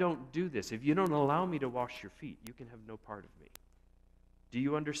if I don't do this, if you don't allow me to wash your feet, you can have no part of me. Do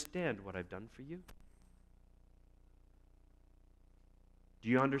you understand what I've done for you? Do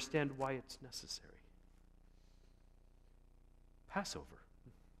you understand why it's necessary? Passover.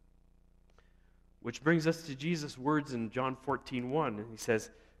 Which brings us to Jesus' words in John 14:1, and he says,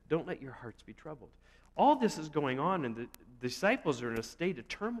 "Don't let your hearts be troubled." All this is going on, and the disciples are in a state of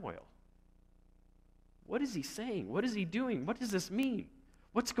turmoil. What is he saying? What is he doing? What does this mean?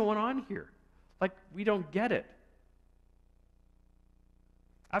 What's going on here? Like, we don't get it.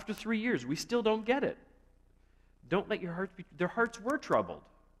 After 3 years, we still don't get it. Don't let your hearts be... Their hearts were troubled.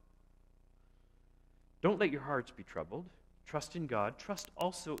 Don't let your hearts be troubled. Trust in God. Trust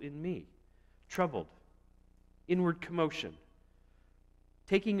also in me. Troubled. Inward commotion.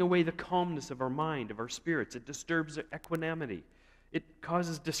 Taking away the calmness of our mind, of our spirits. It disturbs our equanimity. It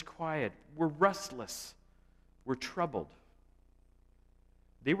causes disquiet. We're restless. We're troubled.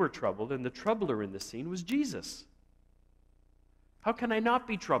 They were troubled, and the troubler in the scene was Jesus. How can I not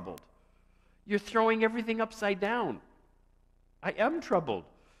be troubled? You're throwing everything upside down. I am troubled.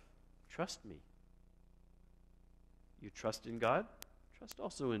 Trust me. You trust in God? Trust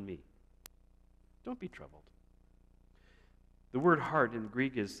also in me. Don't be troubled. The word heart in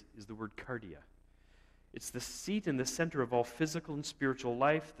Greek is the word cardia. It's the seat and the center of all physical and spiritual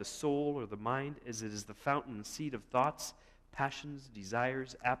life, the soul or the mind, as it is the fountain and seat of thoughts, passions,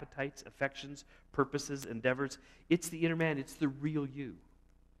 desires, appetites, affections, purposes, endeavors. It's the inner man. It's the real you.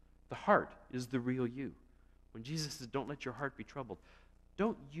 The heart is the real you. When Jesus says, don't let your heart be troubled,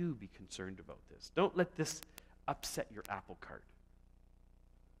 don't you be concerned about this. Don't let this upset your apple cart.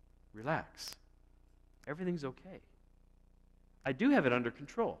 Relax. Everything's okay. I do have it under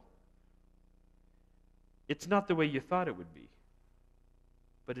control. It's not the way you thought it would be,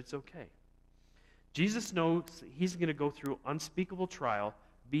 but it's okay. Jesus knows he's going to go through unspeakable trial,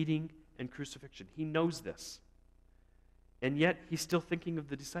 beating, and crucifixion. He knows this. And yet, he's still thinking of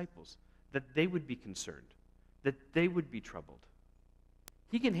the disciples, that they would be concerned, that they would be troubled.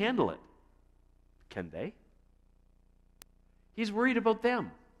 He can handle it. Can they? He's worried about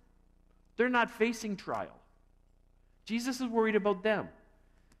them. They're not facing trial. Jesus is worried about them.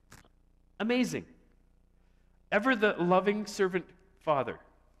 Amazing. Ever the loving servant father,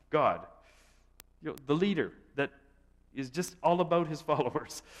 God, the leader that is just all about his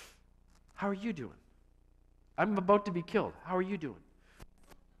followers. How are you doing? I'm about to be killed. How are you doing?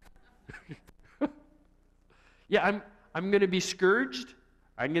 Yeah, I'm going to be scourged.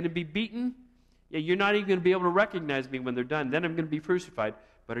 I'm going to be beaten. Yeah, you're not even going to be able to recognize me when they're done. Then I'm going to be crucified.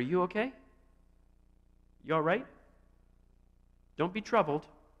 But are you okay? You all right? Don't be troubled.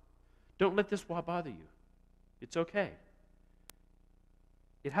 Don't let this bother you. It's okay.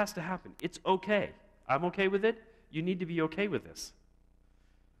 It has to happen. It's okay. I'm okay with it. You need to be okay with this.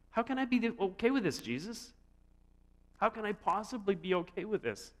 How can I be okay with this, Jesus? How can I possibly be okay with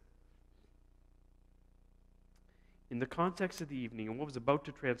this? In the context of the evening and what was about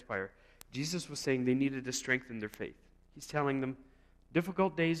to transpire, Jesus was saying they needed to strengthen their faith. He's telling them,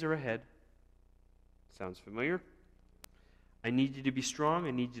 difficult days are ahead. Sounds familiar? I need you to be strong.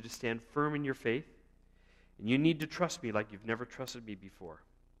 I need you to stand firm in your faith. And you need to trust me like you've never trusted me before.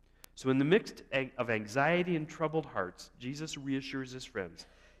 So in the midst of anxiety and troubled hearts, Jesus reassures his friends.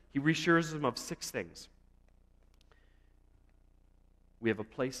 He reassures them of 6 things. We have a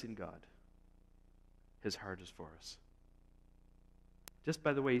place in God. His heart is for us. Just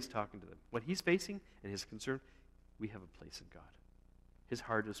by the way he's talking to them. What he's facing and his concern, we have a place in God. His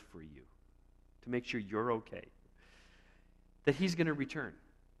heart is for you. To make sure you're okay. That he's going to return.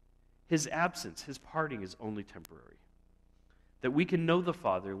 His absence, his parting is only temporary. That we can know the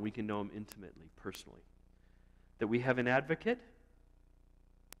Father and we can know him intimately, personally. That we have an advocate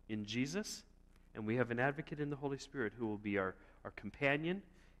in Jesus, and we have an advocate in the Holy Spirit who will be our companion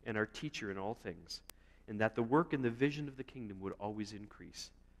and our teacher in all things. And that the work and the vision of the kingdom would always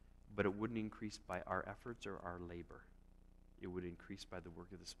increase, but it wouldn't increase by our efforts or our labor. It would increase by the work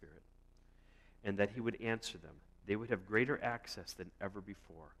of the Spirit. And that he would answer them. They would have greater access than ever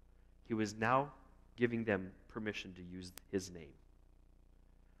before. He was now giving them permission to use his name.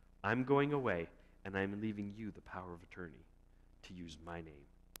 I'm going away, and I'm leaving you the power of attorney to use my name.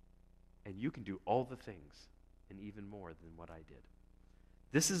 And you can do all the things, and even more than what I did.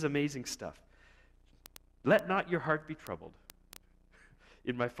 This is amazing stuff. Let not your heart be troubled.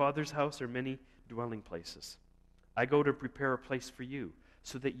 In my Father's house are many dwelling places. I go to prepare a place for you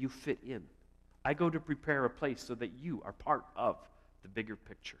so that you fit in. I go to prepare a place so that you are part of the bigger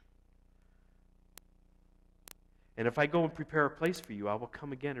picture. And if I go and prepare a place for you, I will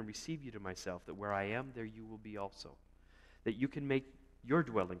come again and receive you to myself, that where I am, there you will be also, that you can make your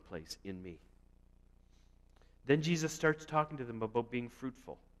dwelling place in me. Then Jesus starts talking to them about being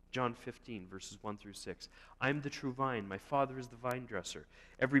fruitful. John 15, verses 1 through 6. I am the true vine. My Father is the vine dresser.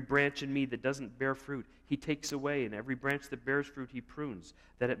 Every branch in me that doesn't bear fruit, he takes away, and every branch that bears fruit, he prunes,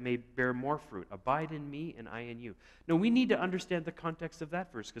 that it may bear more fruit. Abide in me, and I in you. Now, we need to understand the context of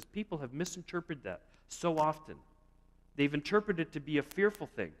that verse, because people have misinterpreted that so often. They've interpreted it to be a fearful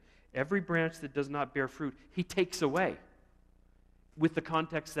thing. Every branch that does not bear fruit, he takes away, with the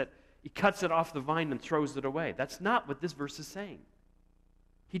context that he cuts it off the vine and throws it away. That's not what this verse is saying.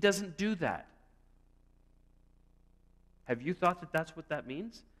 He doesn't do that. Have you thought that that's what that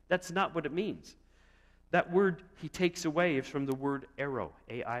means? That's not what it means. That word he takes away is from the word airo,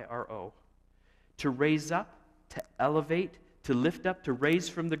 A-I-R-O, to raise up, to elevate, to lift up, to raise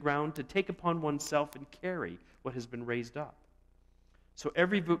from the ground, to take upon oneself and carry what has been raised up. So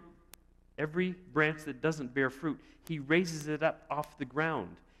every branch that doesn't bear fruit, he raises it up off the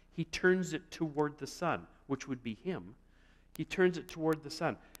ground. He turns it toward the sun, which would be him. He turns it toward the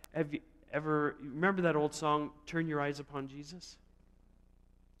sun. Have you ever, remember that old song, Turn Your Eyes Upon Jesus?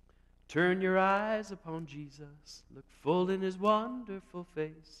 Turn your eyes upon Jesus, look full in his wonderful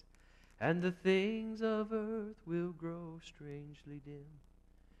face, and the things of earth will grow strangely dim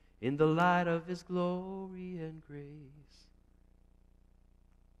in the light of his glory and grace.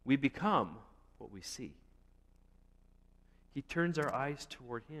 We become what we see. He turns our eyes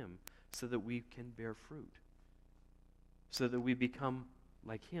toward him so that we can bear fruit, so that we become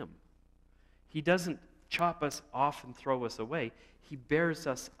like him. He doesn't chop us off and throw us away. He bears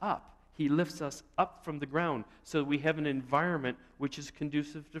us up. He lifts us up from the ground so that we have an environment which is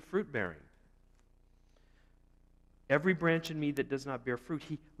conducive to fruit bearing. Every branch in me that does not bear fruit,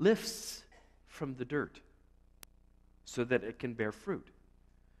 he lifts from the dirt so that it can bear fruit.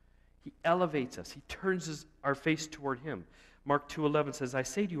 He elevates us. He turns our face toward him. Mark 2:11 says, I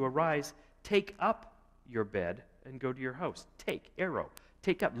say to you, arise, take up your bed, and go to your house. Take, arrow,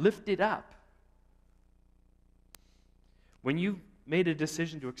 take up, lift it up. When you made a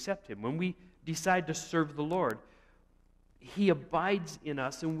decision to accept him, when we decide to serve the Lord, he abides in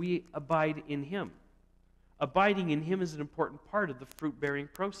us and we abide in him. Abiding in him is an important part of the fruit-bearing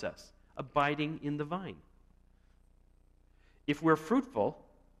process, abiding in the vine. If we're fruitful,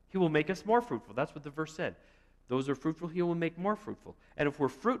 he will make us more fruitful. That's what the verse said. Those who are fruitful, he will make more fruitful. And if we're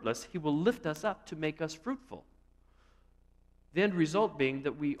fruitless, he will lift us up to make us fruitful. The end result being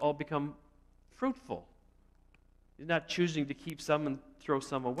that we all become fruitful. He's not choosing to keep some and throw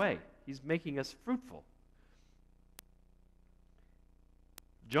some away. He's making us fruitful.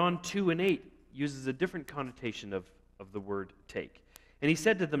 John 2:8 uses a different connotation of the word take. And he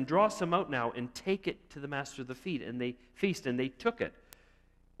said to them, draw some out now and take it to the master of the feast. And they took it.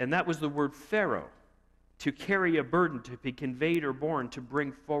 And that was the word pharaoh, to carry a burden, to be conveyed or borne, to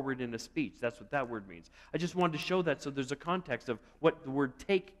bring forward in a speech. That's what that word means. I just wanted to show that so there's a context of what the word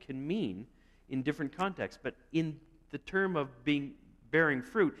take can mean in different contexts. But in the term of bearing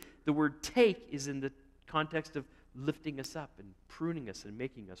fruit, the word take is in the context of lifting us up and pruning us and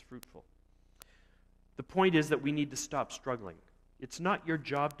making us fruitful. The point is that we need to stop struggling. It's not your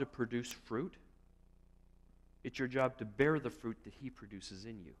job to produce fruit. It's your job to bear the fruit that he produces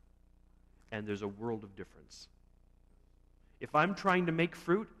in you. And there's a world of difference. If I'm trying to make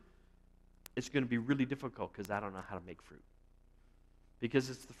fruit, it's going to be really difficult because I don't know how to make fruit. Because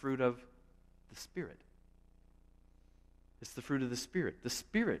it's the fruit of the Spirit. It's the fruit of the Spirit. The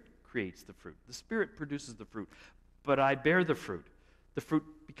Spirit creates the fruit. The Spirit produces the fruit. But I bear the fruit. The fruit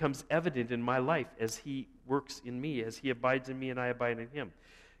becomes evident in my life as he works in me, as he abides in me and I abide in him.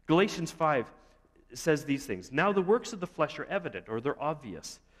 Galatians 5 says these things. Now the works of the flesh are evident, or they're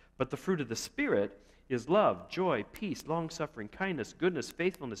obvious. But the fruit of the Spirit is love, joy, peace, long-suffering, kindness, goodness,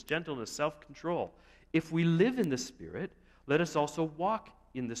 faithfulness, gentleness, self-control. If we live in the Spirit, let us also walk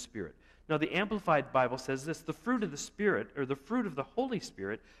in the Spirit. Now the Amplified Bible says this, the fruit of the Spirit, or the fruit of the Holy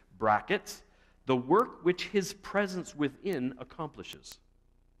Spirit, brackets, the work which his presence within accomplishes.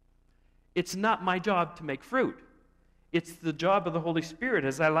 It's not my job to make fruit. It's the job of the Holy Spirit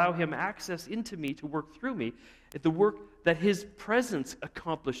as I allow him access into me to work through me, at the work that his presence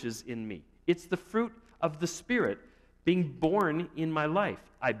accomplishes in me. It's the fruit of the Spirit being born in my life.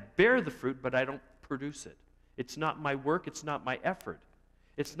 I bear the fruit, but I don't produce it. It's not my work, it's not my effort.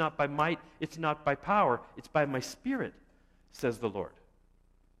 It's not by might, it's not by power, it's by my Spirit, says the Lord.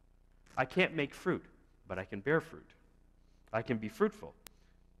 I can't make fruit, but I can bear fruit. I can be fruitful.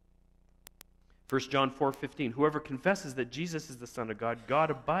 1 John 4:15, whoever confesses that Jesus is the Son of God, God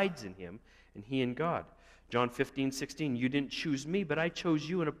abides in him, and he in God. John 15:16, you didn't choose me, but I chose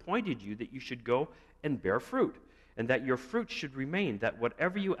you and appointed you that you should go and bear fruit, and that your fruit should remain, that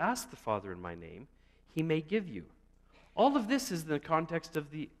whatever you ask the Father in my name, he may give you. All of this is in the context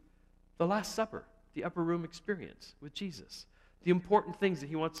of the Last Supper, the upper room experience with Jesus. The important things that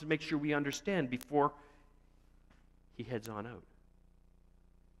he wants to make sure we understand before he heads on out.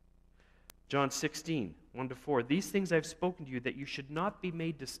 John 16:1-4, these things I've spoken to you that you should not be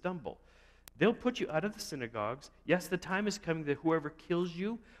made to stumble. They'll put you out of the synagogues. Yes, the time is coming that whoever kills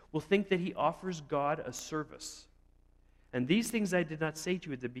you will think that he offers God a service. And these things I did not say to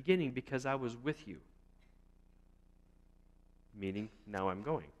you at the beginning because I was with you. Meaning, now I'm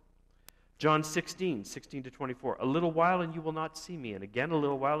going. John 16:16-24, a little while and you will not see me, and again a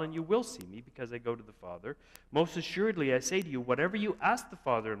little while and you will see me, because I go to the Father. Most assuredly I say to you, whatever you ask the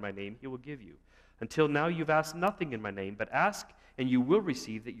Father in my name, he will give you. Until now you've asked nothing in my name, but ask and you will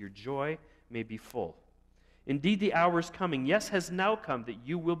receive, that your joy may be full. Indeed, the hour is coming, yes, has now come, that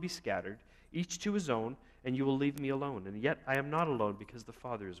you will be scattered, each to his own, and you will leave me alone. And yet I am not alone, because the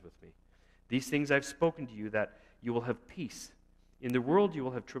Father is with me. These things I've spoken to you, that you will have peace. In the world you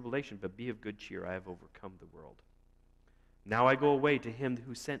will have tribulation, but be of good cheer. I have overcome the world. Now I go away to him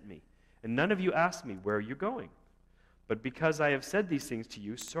who sent me, and none of you ask me, where are you going? But because I have said these things to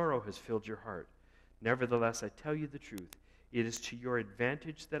you, sorrow has filled your heart. Nevertheless, I tell you the truth. It is to your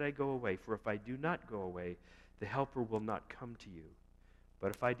advantage that I go away, for if I do not go away, the Helper will not come to you.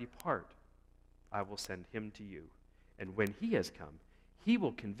 But if I depart, I will send him to you. And when he has come, he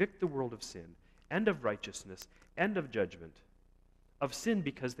will convict the world of sin, and of righteousness, and of judgment. Of sin,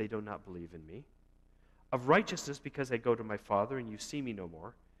 because they do not believe in me. Of righteousness, because I go to my Father, and you see me no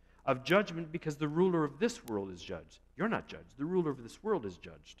more. Of judgment, because the ruler of this world is judged. You're not judged. The ruler of this world is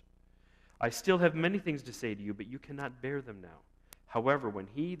judged. I still have many things to say to you, but you cannot bear them now. However, when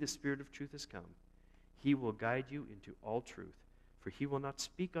he, the Spirit of truth, has come, he will guide you into all truth. For he will not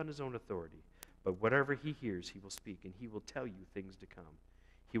speak on his own authority, but whatever he hears, he will speak, and he will tell you things to come.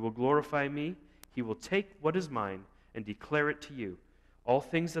 He will glorify me. He will take what is mine and declare it to you. All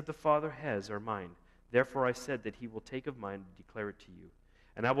things that the Father has are mine. Therefore I said that he will take of mine and declare it to you.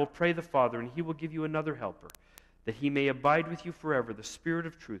 And I will pray the Father, and he will give you another helper, that he may abide with you forever, the Spirit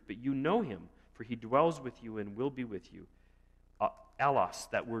of truth. But you know him, for he dwells with you and will be with you. Allos,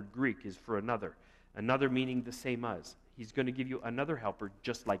 that word Greek, is for another. Another meaning the same as. He's going to give you another helper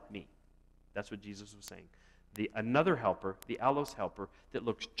just like me. That's what Jesus was saying. Another helper, the allos helper, that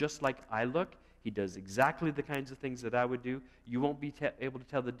looks just like I look. He does exactly the kinds of things that I would do. You won't be able to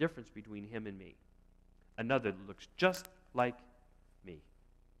tell the difference between him and me. Another that looks just like me.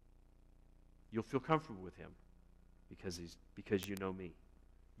 You'll feel comfortable with him because you know me.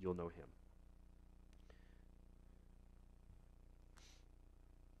 You'll know him.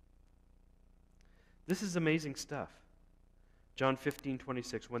 This is amazing stuff. John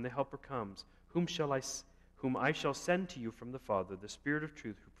 15:26, when the Helper comes, whom I shall send to you from the Father, the Spirit of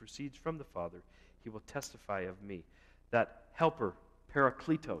truth who proceeds from the Father, he will testify of me. That helper,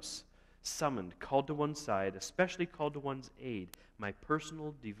 Parakletos, summoned, called to one side, especially called to one's aid, my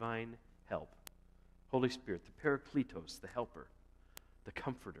personal divine help. Holy Spirit, the Parakletos, the helper, the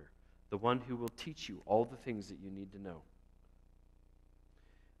comforter, the one who will teach you all the things that you need to know.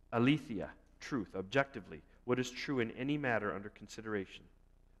 Aletheia, truth, objectively, what is true in any matter under consideration.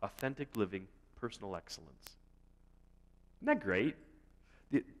 Authentic living, personal excellence. Isn't that great?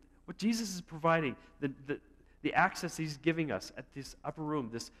 What Jesus is providing, the access he's giving us at this upper room,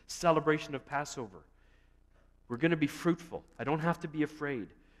 this celebration of Passover. We're going to be fruitful. I don't have to be afraid.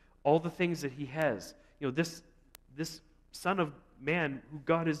 All the things that he has, this Son of Man, who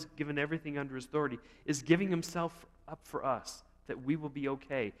God has given everything under his authority, is giving himself up for us, that we will be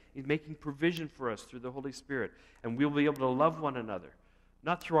okay. He's making provision for us through the Holy Spirit, and we'll be able to love one another,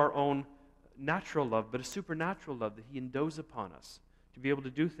 not through our own natural love, but a supernatural love that he endows upon us to be able to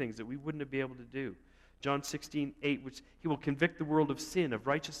do things that we wouldn't be able to do. John 16:8, which he will convict the world of sin, of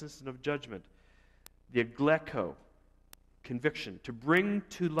righteousness, and of judgment. The agleko, conviction, to bring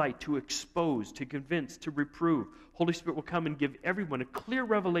to light, to expose, to convince, to reprove. Holy Spirit will come and give everyone a clear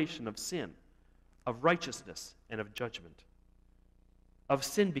revelation of sin, of righteousness, and of judgment. Of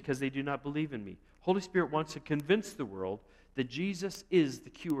sin because they do not believe in me. Holy Spirit wants to convince the world that Jesus is the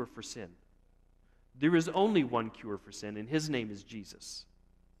cure for sin. There is only one cure for sin, and his name is Jesus.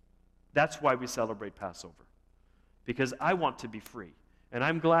 That's why we celebrate Passover. Because I want to be free. And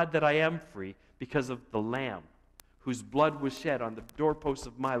I'm glad that I am free because of the Lamb whose blood was shed on the doorposts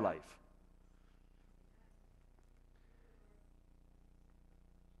of my life.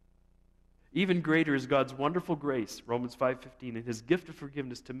 Even greater is God's wonderful grace, Romans 5:15, and his gift of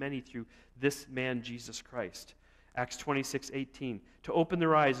forgiveness to many through this man, Jesus Christ. Acts 26:18, to open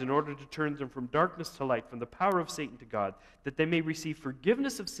their eyes in order to turn them from darkness to light, from the power of Satan to God, that they may receive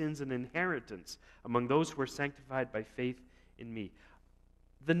forgiveness of sins and inheritance among those who are sanctified by faith in me.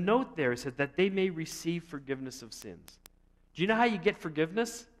 The note there said that they may receive forgiveness of sins. Do you know how you get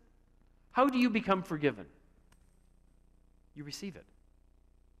forgiveness? How do you become forgiven? You receive it.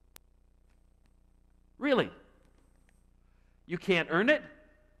 Really. You can't earn it.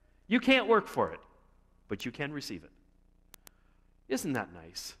 You can't work for it. But you can receive it. Isn't that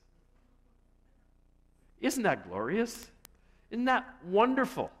nice? Isn't that glorious? Isn't that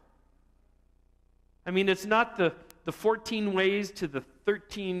wonderful? I mean, it's not the 14 ways to the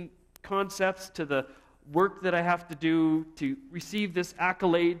 13 concepts to the work that I have to do to receive this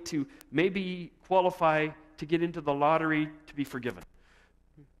accolade to maybe qualify to get into the lottery to be forgiven.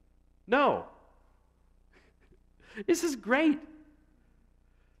 No. This is great.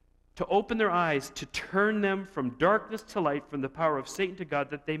 To open their eyes, to turn them from darkness to light, from the power of Satan to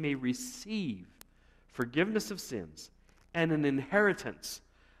God, that they may receive forgiveness of sins and an inheritance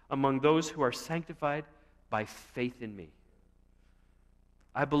among those who are sanctified by faith in me.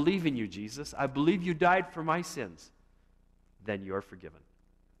 I believe in you, Jesus. I believe you died for my sins. Then you're forgiven.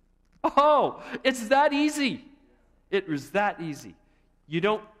 Oh, it's that easy. It was that easy. You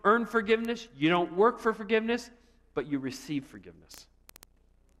don't earn forgiveness. You don't work for forgiveness, but you receive forgiveness.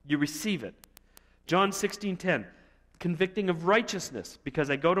 You receive it. John 16:10, convicting of righteousness,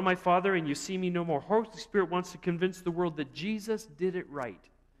 because I go to my Father and you see me no more. Holy Spirit wants to convince the world that Jesus did it right.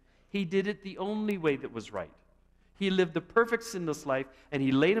 He did it the only way that was right. He lived the perfect sinless life, and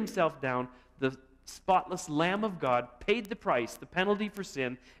he laid himself down, the spotless Lamb of God, paid the price, the penalty for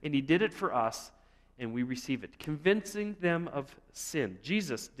sin, and he did it for us, and we receive it. Convincing them of sin.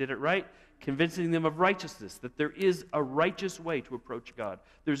 Jesus did it right, convincing them of righteousness, that there is a righteous way to approach God.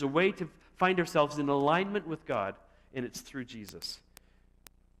 There's a way to find ourselves in alignment with God, and it's through Jesus.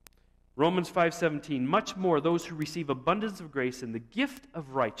 Romans 5:17, much more those who receive abundance of grace and the gift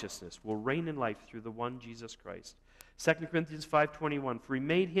of righteousness will reign in life through the one Jesus Christ. 2 Corinthians 5:21, for he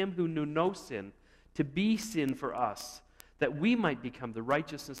made him who knew no sin to be sin for us, that we might become the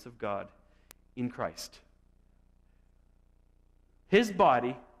righteousness of God in Christ. His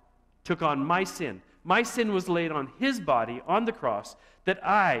body took on my sin. My sin was laid on his body on the cross that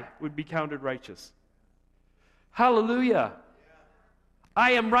I would be counted righteous. Hallelujah.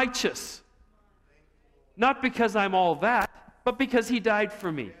 I am righteous. Not because I'm all that, but because he died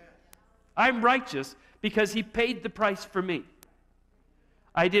for me. I'm righteous because he paid the price for me.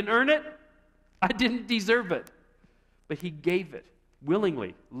 I didn't earn it. I didn't deserve it. But he gave it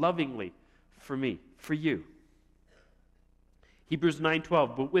willingly, lovingly for me, for you. Hebrews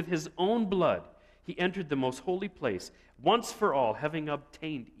 9:12, but with his own blood he entered the most holy place, once for all, having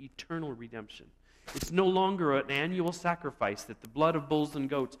obtained eternal redemption. It's no longer an annual sacrifice that the blood of bulls and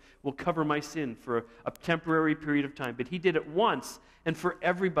goats will cover my sin for a temporary period of time. But he did it once and for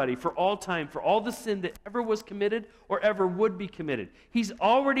everybody, for all time, for all the sin that ever was committed or ever would be committed. He's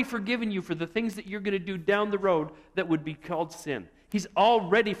already forgiven you for the things that you're going to do down the road that would be called sin. He's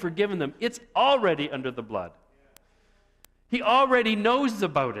already forgiven them. It's already under the blood. He already knows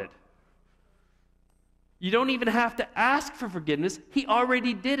about it. You don't even have to ask for forgiveness. He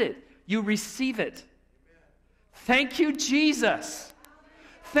already did it. You receive it. Thank you, Jesus.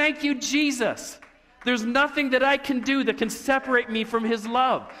 Thank you, Jesus. There's nothing that I can do that can separate me from his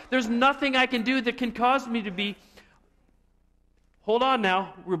love. There's nothing I can do that can cause me to be, hold on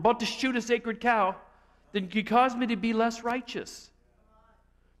now, we're about to shoot a sacred cow, that can cause me to be less righteous.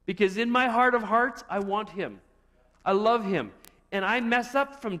 Because in my heart of hearts, I want him. I love him. And I mess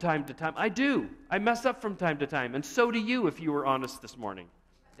up from time to time. I do. I mess up from time to time. And so do you if you were honest this morning.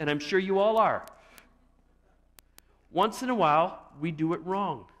 And I'm sure you all are. Once in a while, we do it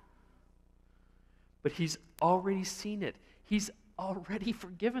wrong. But he's already seen it. He's already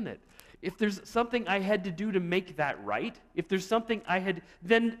forgiven it. If there's something I had to do to make that right, if there's something I had,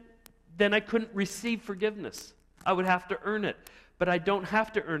 then I couldn't receive forgiveness. I would have to earn it. But I don't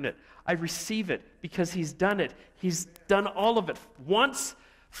have to earn it. I receive it because he's done it. He's done all of it once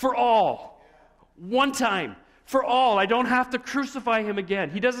for all. One time for all. I don't have to crucify him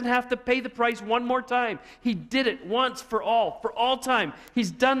again. He doesn't have to pay the price one more time. He did it once for all time. He's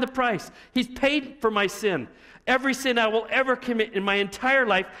done the price. He's paid for my sin. Every sin I will ever commit in my entire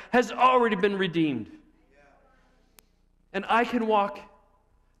life has already been redeemed. And I can walk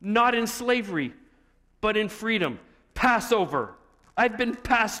not in slavery, but in freedom. Passover. I've been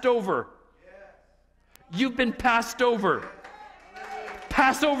passed over. You've been passed over.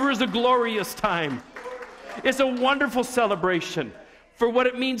 Passover is a glorious time. It's a wonderful celebration for what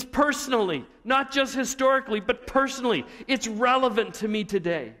it means personally, not just historically, but personally. It's relevant to me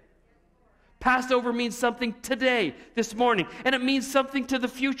today. Passover means something today, this morning, and it means something to the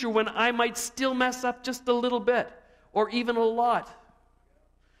future when I might still mess up just a little bit or even a lot.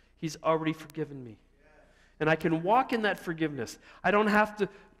 He's already forgiven me. And I can walk in that forgiveness. I don't have to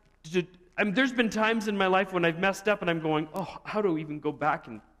there's been times in my life when I've messed up and I'm going, oh, how do I even go back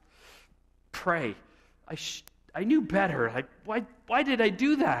and pray? I knew better. Why did I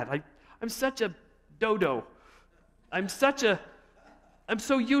do that? I'm such a dodo. I'm so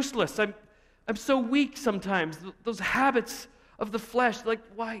useless. I'm so weak sometimes. Those habits of the flesh, like,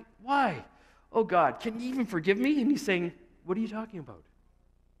 why? Oh, God, can you even forgive me? And he's saying, what are you talking about?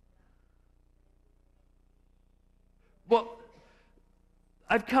 Well,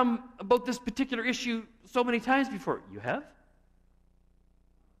 I've come about this particular issue so many times before. You have?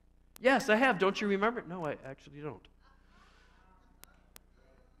 Yes, I have. Don't you remember? No, I actually don't.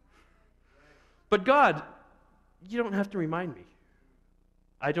 But God, you don't have to remind me.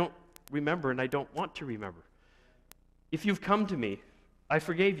 I don't remember and I don't want to remember. If you've come to me, I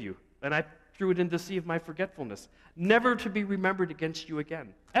forgave you, and I threw it in the sea of my forgetfulness, never to be remembered against you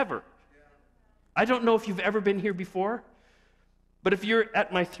again, ever. I don't know if you've ever been here before, but if you're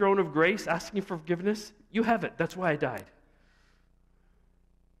at my throne of grace asking for forgiveness, you have it. That's why I died.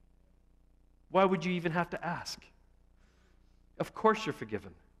 Why would you even have to ask? Of course you're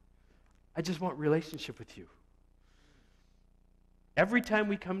forgiven. I just want relationship with you. Every time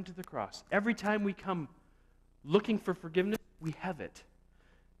we come to the cross, every time we come looking for forgiveness, we have it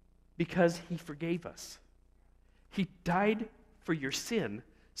because he forgave us. He died for your sin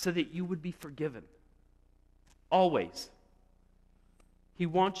so that you would be forgiven. Always. He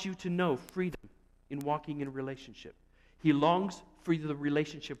wants you to know freedom in walking in a relationship. He longs for the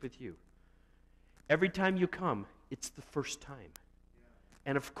relationship with you. Every time you come, it's the first time.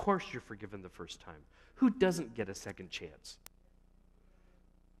 And of course you're forgiven the first time. Who doesn't get a second chance?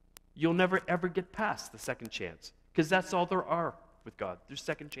 You'll never ever get past the second chance because that's all there are with God. There's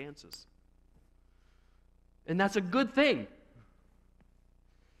second chances. And that's a good thing.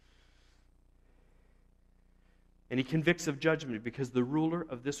 And he convicts of judgment because the ruler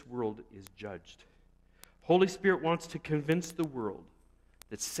of this world is judged. Holy Spirit wants to convince the world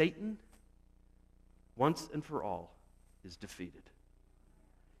that Satan, once and for all, is defeated.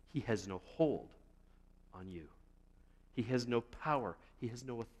 He has no hold on you. He has no power. He has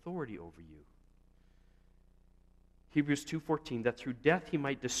no authority over you. Hebrews 2:14, that through death he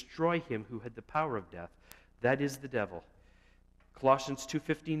might destroy him who had the power of death, that is the devil. Colossians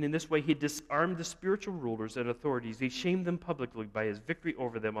 2:15, in this way he disarmed the spiritual rulers and authorities. He shamed them publicly by his victory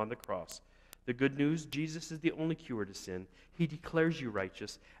over them on the cross. The good news, Jesus is the only cure to sin. He declares you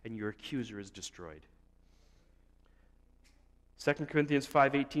righteous, and your accuser is destroyed. 2 Corinthians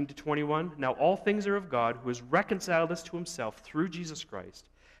 5:18-21, now all things are of God, who has reconciled us to himself through Jesus Christ,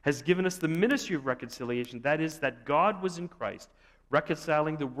 has given us the ministry of reconciliation, that is, that God was in Christ,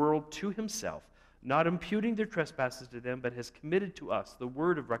 reconciling the world to himself, not imputing their trespasses to them, but has committed to us the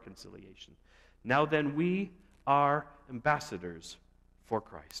word of reconciliation. Now then, we are ambassadors for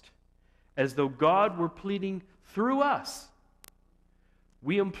Christ. As though God were pleading through us,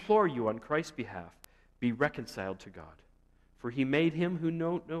 we implore you on Christ's behalf, be reconciled to God. For he made him who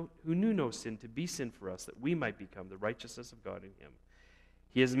knew no sin to be sin for us, that we might become the righteousness of God in him.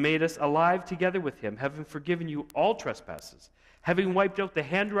 He has made us alive together with him, having forgiven you all trespasses, having wiped out the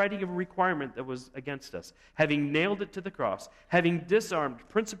handwriting of a requirement that was against us, having nailed it to the cross, having disarmed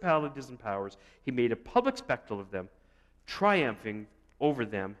principalities and powers, he made a public spectacle of them, triumphing over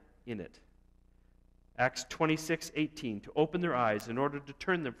them in it. Acts 26:18, to open their eyes in order to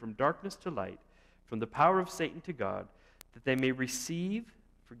turn them from darkness to light, from the power of Satan to God, that they may receive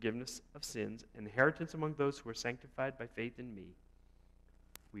forgiveness of sins, inheritance among those who are sanctified by faith in me.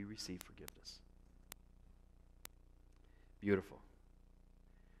 We receive forgiveness. Beautiful.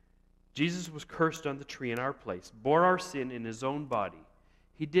 Jesus was cursed on the tree in our place, bore our sin in his own body.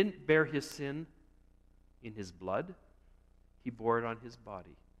 He didn't bear his sin in his blood. He bore it on his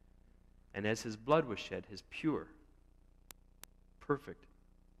body. And as his blood was shed, his pure, perfect,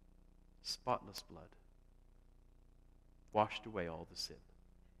 spotless blood washed away all the sin.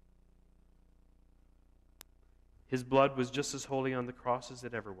 His blood was just as holy on the cross as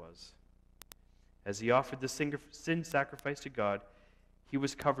it ever was. As he offered the sin sacrifice to God, he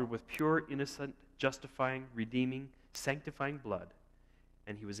was covered with pure, innocent, justifying, redeeming, sanctifying blood.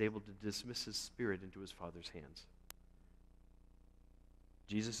 and he was able to dismiss his spirit into his Father's hands.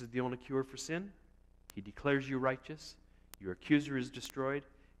 Jesus is the only cure for sin. He declares you righteous. Your accuser is destroyed.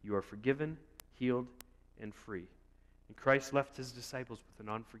 You are forgiven, healed, and free. And Christ left his disciples with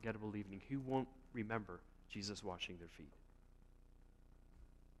an unforgettable evening. Who won't remember Jesus washing their feet?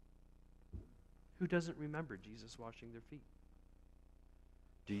 Who doesn't remember Jesus washing their feet?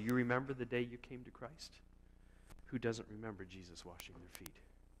 Do you remember the day you came to Christ? Who doesn't remember Jesus washing their feet?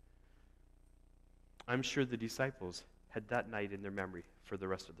 I'm sure the disciples had that night in their memory for the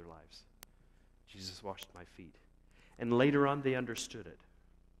rest of their lives. Jesus washed my feet. And later on they understood it.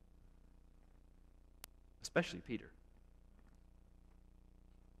 Especially Peter.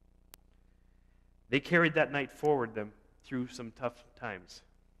 They carried that night forward them through some tough times.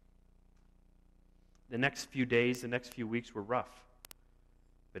 The next few days, the next few weeks were rough,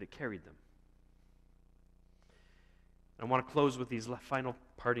 but it carried them. I want to close with these final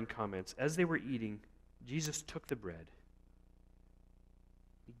parting comments. As they were eating, Jesus took the bread.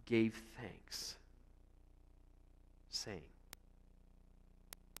 He gave thanks, saying,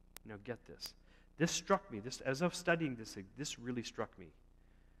 now get this. This struck me. As I was studying this really struck me.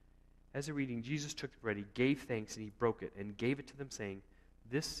 As they were eating, Jesus took the bread, he gave thanks, and he broke it, and gave it to them, saying,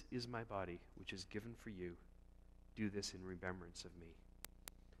 this is my body, which is given for you. Do this in remembrance of me.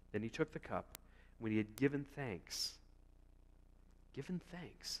 Then he took the cup. When he had given thanks,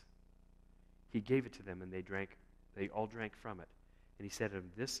 he gave it to them, and they all drank from it. And he said to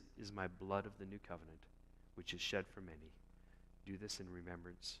them, this is my blood of the new covenant, which is shed for many. Do this in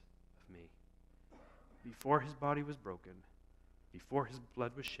remembrance of me. Before his body was broken, before his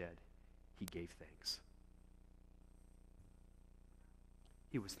blood was shed, he gave thanks.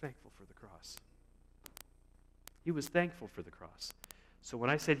 He was thankful for the cross. He was thankful for the cross. So when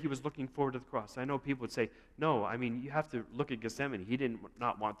I said he was looking forward to the cross, I know people would say, no, I mean, you have to look at Gethsemane. He did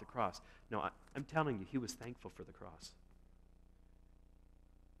not want the cross. No, I'm telling you, he was thankful for the cross.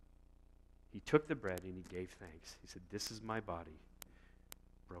 He took the bread and he gave thanks. He said, this is my body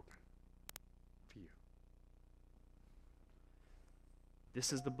broken for you.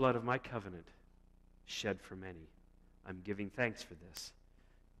 This is the blood of my covenant shed for many. I'm giving thanks for this.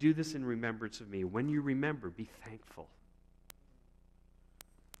 Do this in remembrance of me. When you remember, be thankful.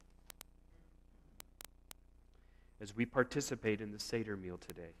 As we participate in the Seder meal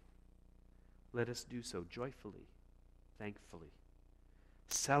today, let us do so joyfully, thankfully,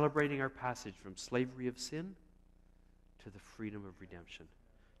 celebrating our passage from slavery of sin to the freedom of redemption,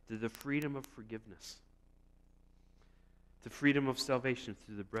 to the freedom of forgiveness, the freedom of salvation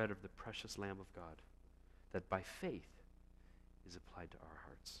through the bread of the precious Lamb of God, that by faith is applied to our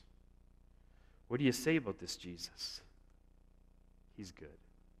hearts. What do you say about this Jesus? He's good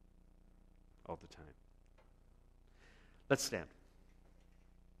all the time. Let's stand.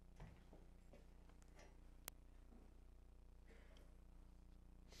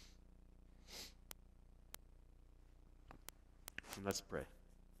 And let's pray.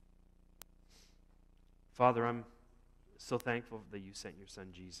 Father, I'm so thankful that you sent your son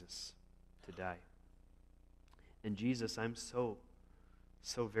Jesus to die. And Jesus, I'm so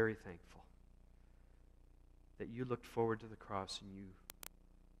very thankful that you looked forward to the cross and you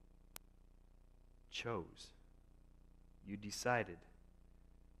chose, you decided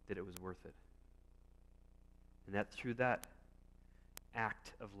that it was worth it. And that through that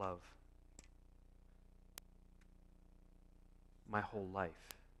act of love, my whole life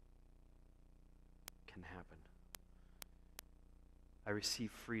can happen. I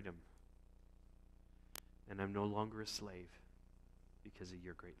receive freedom, and I'm no longer a slave because of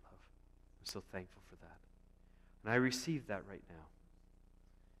your great love. I'm so thankful for that. And I receive that right now.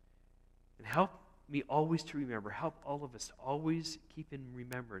 And help me always to remember, help all of us to always keep in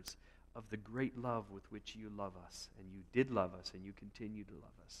remembrance of the great love with which you love us, and you did love us, and you continue to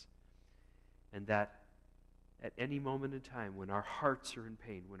love us. And that at any moment in time, when our hearts are in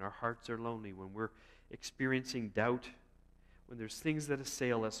pain, when our hearts are lonely, when we're experiencing doubt, when there's things that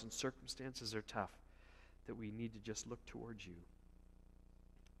assail us and circumstances are tough, that we need to just look towards you.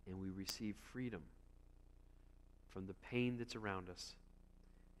 And we receive freedom from the pain that's around us.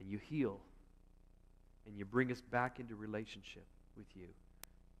 And you heal. And you bring us back into relationship with you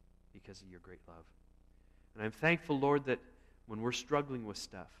because of your great love. And I'm thankful, Lord, that when we're struggling with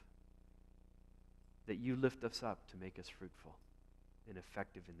stuff, that you lift us up to make us fruitful and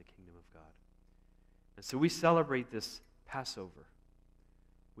effective in the kingdom of God. And so we celebrate this Passover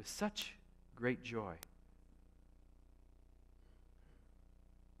with such great joy.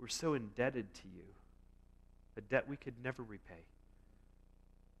 We're so indebted to you, a debt we could never repay.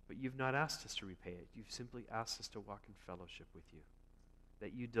 But you've not asked us to repay it. You've simply asked us to walk in fellowship with you.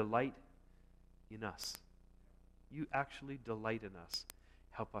 that you delight in us. You actually delight in us.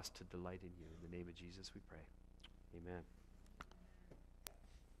 Help us to delight in you. In the name of Jesus we pray. Amen.